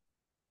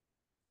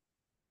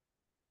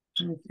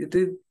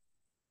is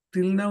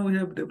till now we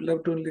have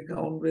developed only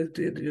ground-based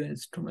radio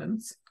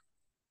instruments,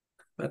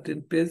 but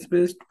in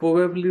phase-based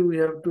probably we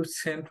have to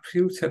send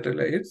few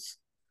satellites,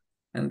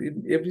 and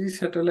in every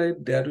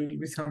satellite there will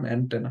be some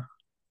antenna,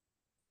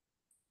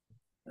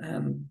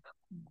 and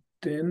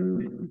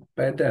then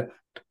by that.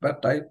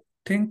 But I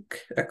think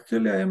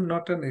actually I am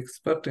not an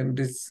expert in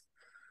this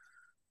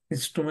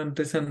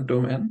instrumentation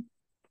domain,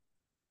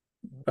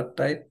 but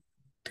I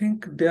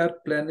think they are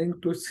planning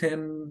to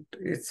send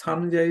a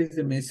Sunrise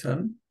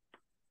mission,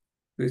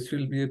 which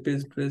will be a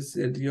phase-based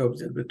radio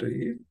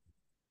observatory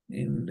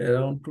in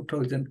around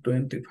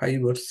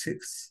 2025 or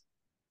 6.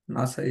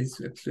 NASA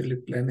is actually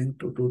planning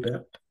to do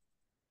that,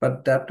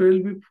 but that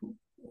will be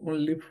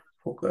only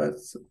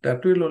focus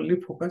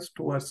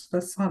towards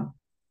the sun.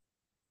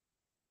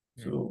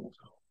 So,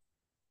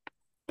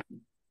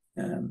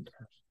 and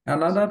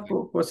another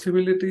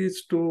possibility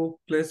is to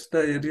place the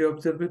area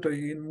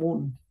observatory in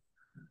moon,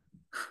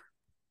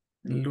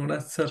 in lunar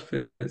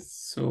surface.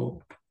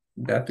 So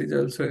that is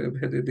also a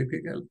very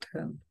difficult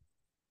and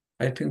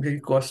I think very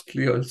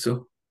costly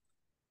also.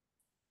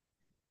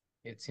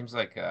 It seems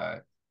like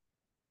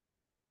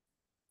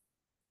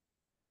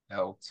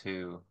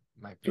L2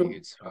 might be a So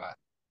good spot.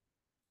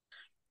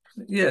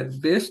 yeah,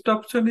 best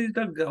option is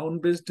the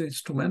ground-based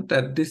instrument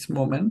at this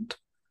moment.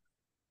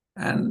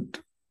 And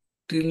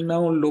till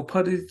now,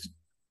 LOFAR is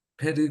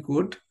very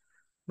good.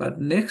 But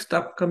next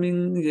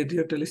upcoming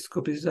radio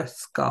telescope is the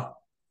SKA.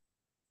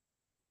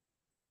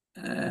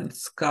 And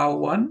SKA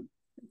 1,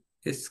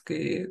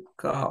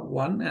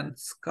 SKA1 and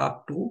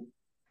SKA 2.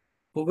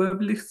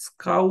 Probably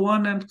SKA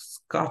 1 and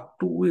SKA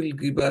 2 will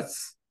give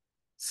us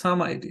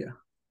some idea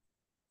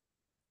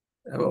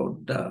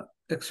about the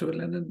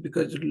exoplanet,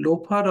 because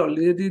LOFAR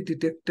already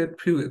detected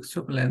few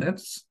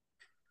exoplanets,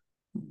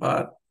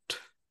 but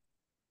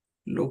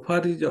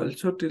LOFAR is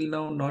also till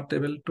now not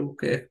able to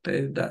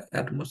characterize the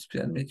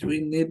atmosphere, which we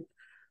need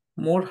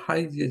more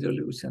high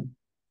resolution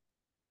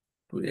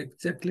to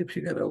exactly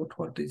figure out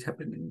what is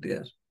happening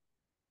there.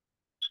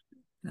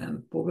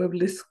 And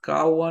probably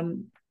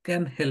SKA1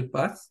 can help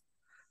us,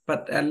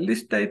 but at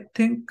least I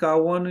think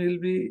SKA1 will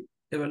be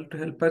able to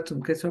help us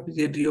in case of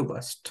radio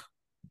burst.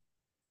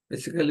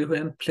 Basically,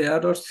 when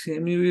flare or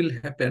semi will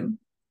happen,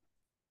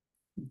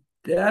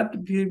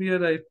 that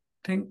behavior I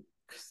think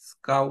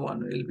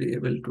SCA1 will be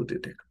able to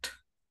detect,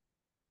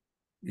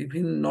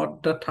 even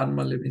not the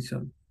thermal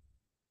emission.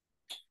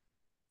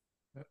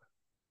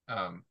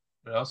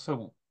 But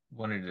also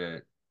wanted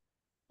to,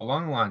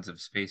 along the lines of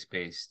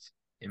space-based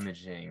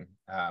imaging,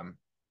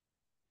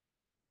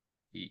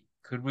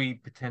 could we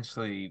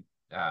potentially,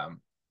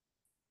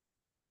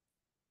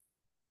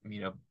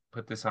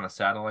 put this on a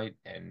satellite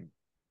and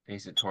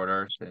face it toward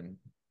Earth and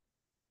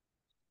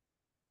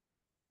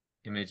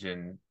image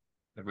in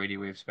the radio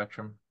wave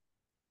spectrum,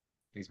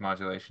 these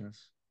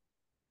modulations?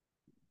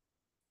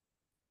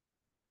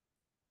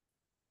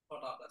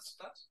 What other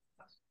stuff?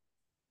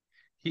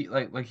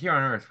 Like here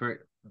on Earth,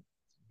 we're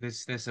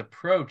this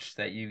approach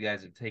that you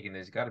guys have taken,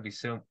 there's got to be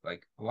so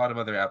like a lot of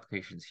other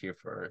applications here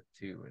for Earth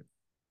too.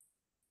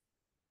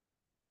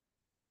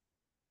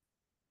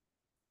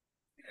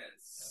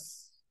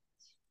 Yes.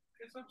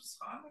 Case of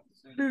sun,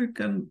 actually, we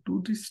can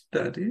do this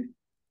study,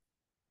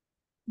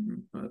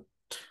 but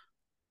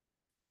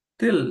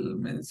still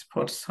means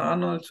for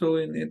sun also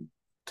we need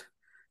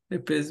a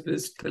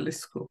phase-based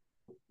telescope.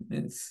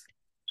 Means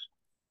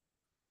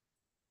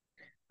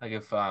Like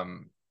if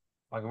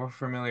we're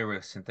familiar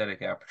with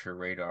synthetic aperture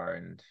radar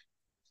and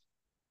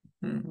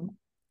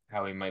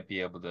how we might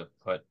be able to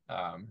put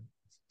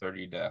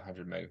 30 to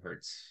 100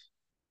 megahertz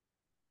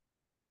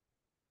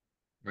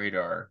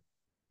radar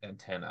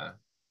antenna,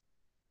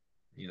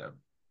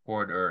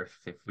 toward Earth,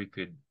 if we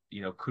could,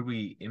 could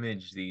we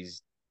image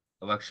these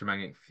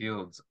electromagnetic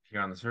fields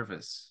here on the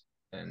surface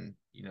and,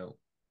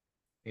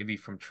 maybe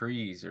from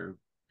trees or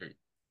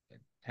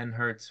 10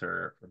 hertz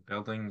or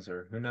buildings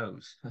or who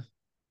knows?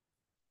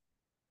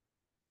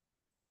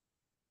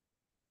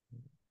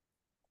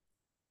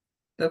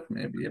 that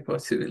may be a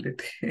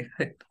possibility.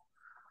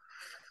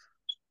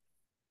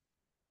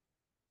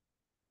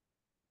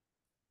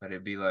 But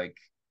it'd be like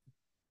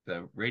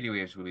the radio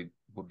waves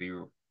would be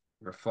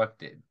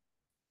reflected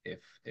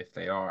if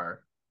they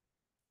are,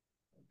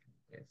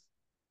 because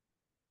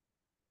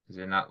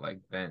they're not like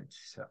bent,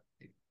 so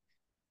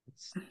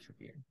it's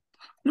tricky.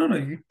 No,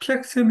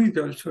 reflection is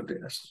also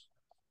there.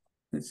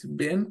 It's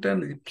bent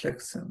and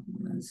reflection.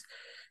 Means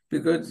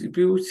because if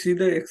you see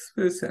the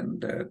expression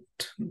that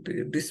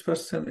the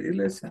dispersion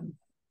relation,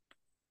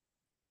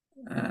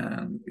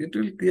 and it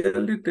will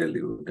clearly tell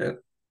you that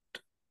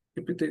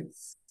if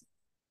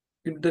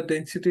the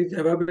density is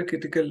above the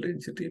critical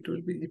density, it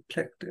will be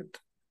reflected.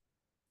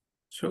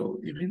 So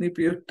even if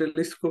your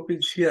telescope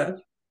is here,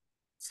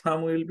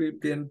 some will be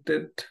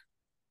dented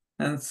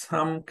and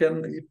some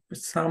can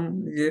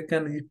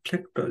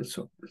reflect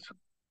also.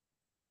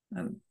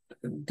 And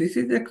this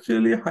is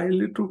actually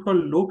highly true for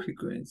low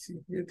frequency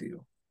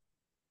radio.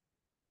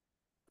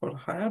 For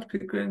higher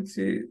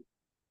frequency,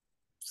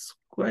 it's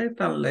quite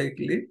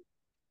unlikely,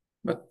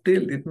 but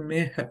still it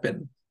may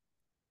happen.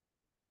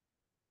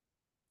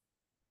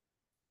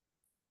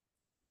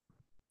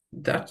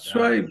 That's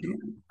why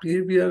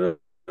behavior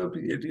of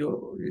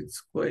radio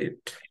is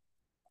quite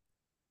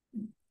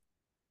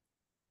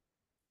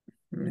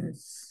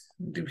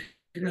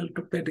difficult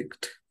to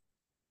predict.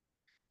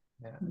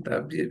 Yeah.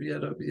 The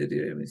behavior of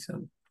radio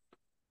emission.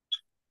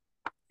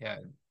 Yeah,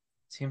 it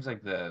seems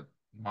like the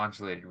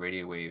modulated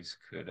radio waves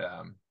could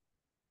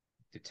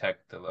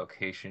detect the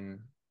location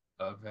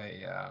of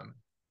an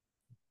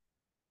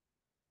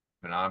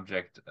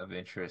object of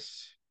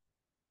interest,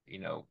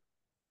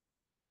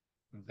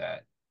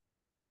 that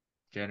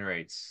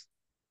generates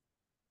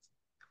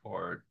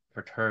or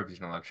perturbs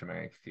an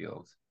electromagnetic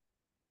field.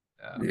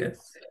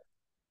 Yes.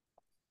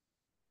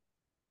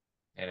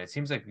 And it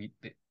seems like you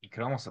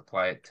could almost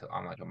apply it to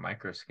on like a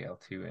micro scale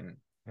too, and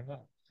you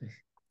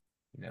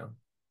know,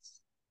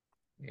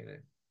 yeah,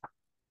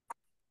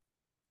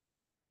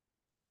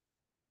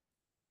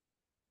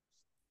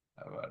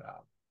 about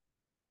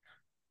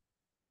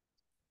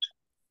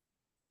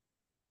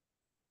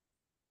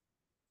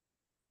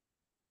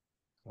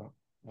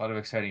a lot of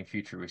exciting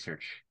future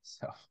research.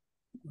 So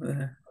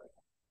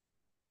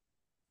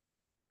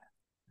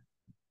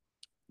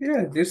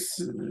yeah, this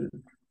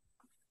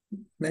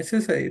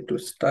necessary to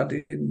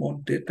study in more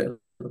detail.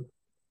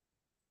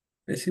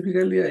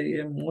 Specifically,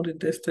 I am more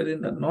interested in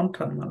the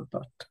non-thermal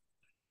part.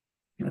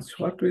 That's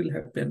what will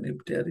happen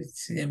if there is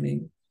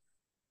CME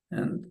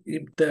and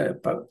if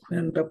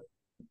when the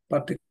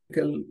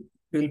particle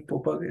will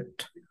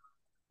propagate.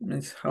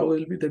 Means how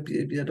will be the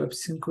behavior of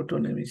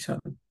synchrotron emission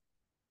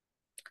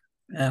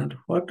and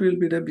what will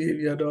be the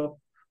behavior of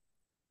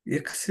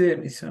X-ray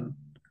emission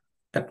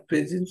at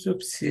presence of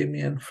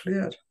CME and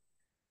flare.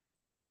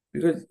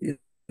 Because in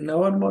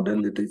our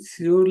model, it is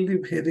surely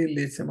very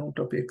less amount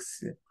of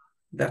X-ray.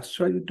 That's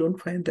why you don't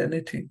find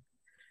anything.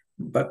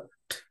 But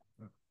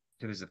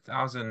there's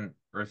 1,000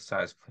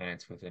 Earth-sized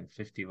planets within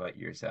 50 light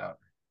years out.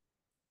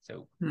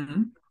 So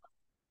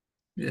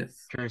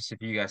yes, curious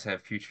if you guys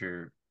have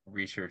future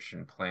research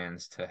and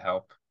plans to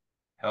help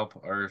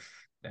Earth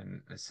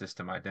and the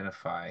system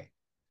identify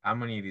how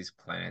many of these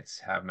planets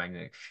have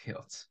magnetic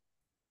fields?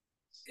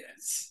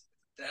 Yes,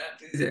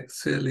 that is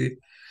actually,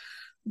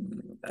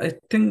 I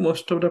think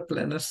most of the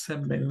planets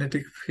have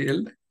magnetic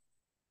field,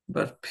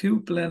 but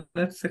few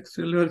planets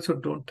actually also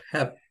don't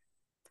have.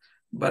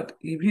 But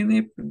even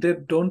if they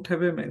don't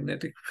have a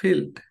magnetic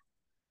field,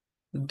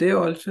 they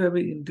also have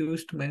an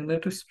induced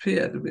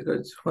magnetosphere,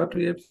 because what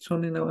we have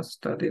shown in our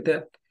study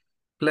that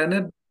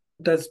planet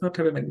does not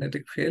have a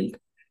magnetic field,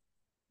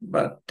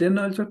 but then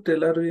also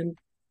tellurium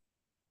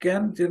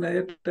can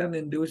generate an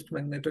induced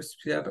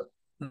magnetosphere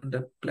on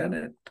the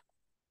planet.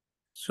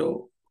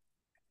 So,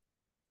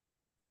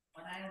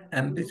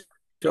 and this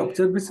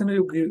observation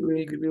will give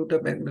you the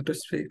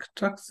magnetospheric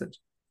structure.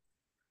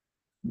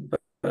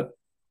 But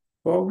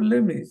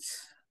problem is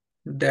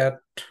that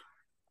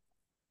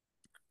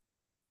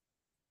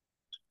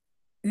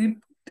if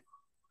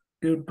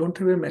you don't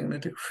have a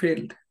magnetic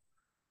field,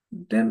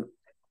 then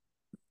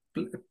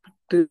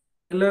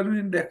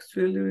tellurium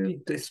actually will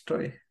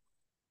destroy.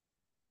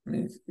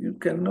 Means you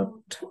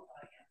cannot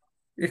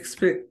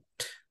expect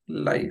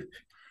life.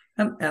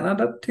 And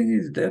another thing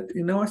is that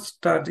in our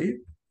study,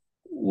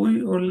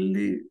 we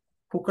only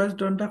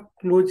focused on the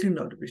closing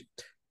orbit.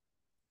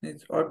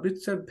 Means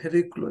orbits are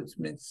very close.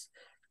 Means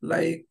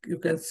like you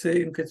can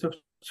say in case of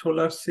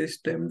solar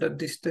system, the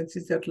distance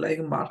is at like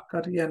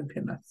Mercury and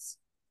Venus.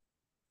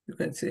 You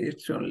can say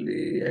it's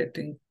only, I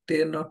think,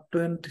 10 or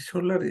 20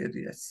 solar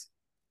areas.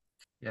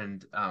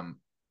 And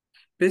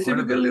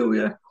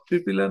Specifically,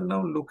 people are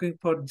now looking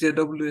for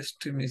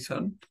JWST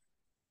mission.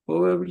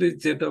 Probably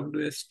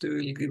JWST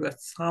will give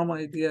us some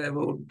idea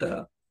about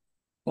the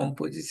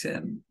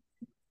composition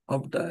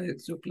of the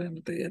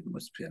exoplanetary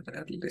atmosphere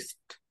at least.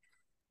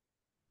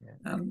 yeah.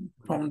 And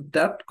from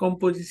that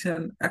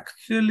composition,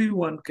 actually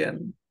one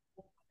can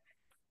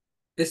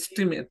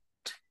estimate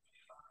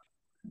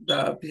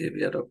the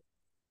behavior of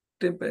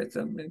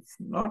temperature. Means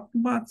not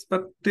much,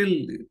 but still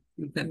you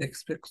can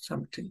expect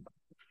something.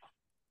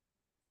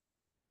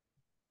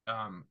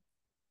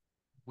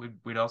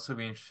 We'd also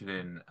be interested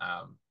in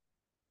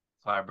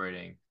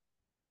collaborating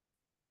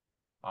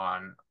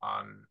on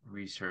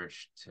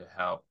research to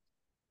help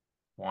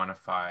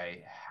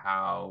quantify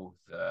how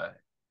the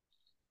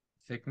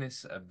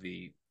thickness of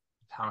the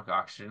atomic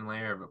oxygen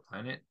layer of a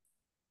planet,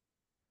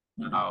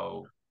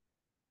 how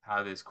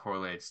this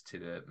correlates to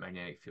the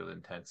magnetic field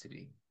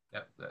intensity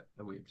that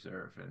we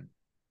observe, and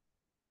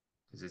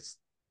because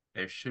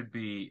there should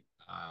be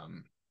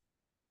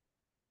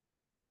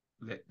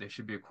there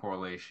should be a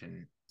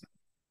correlation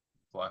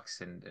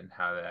flux and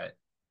how that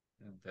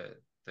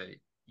the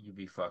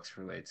UV flux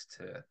relates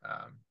to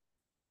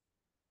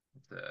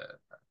the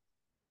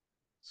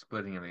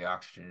splitting of the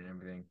oxygen and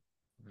everything.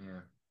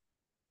 Yeah.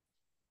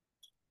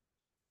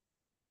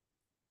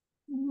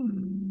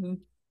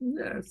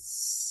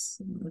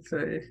 Yes,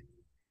 I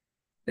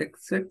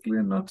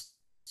exactly not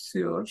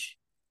sure,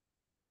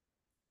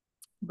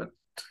 but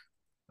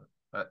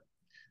But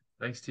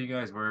thanks to you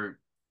guys, we're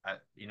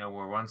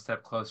one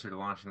step closer to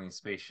launching these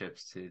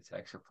spaceships to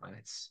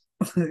exoplanets.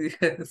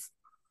 yes.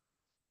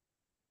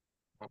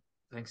 Well,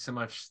 thanks so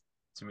much,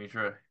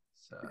 Sumitra.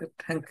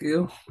 Thank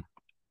you.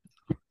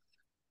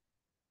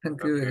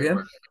 Thank you Great again.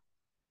 work.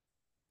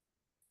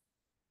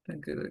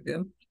 Thank you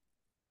again.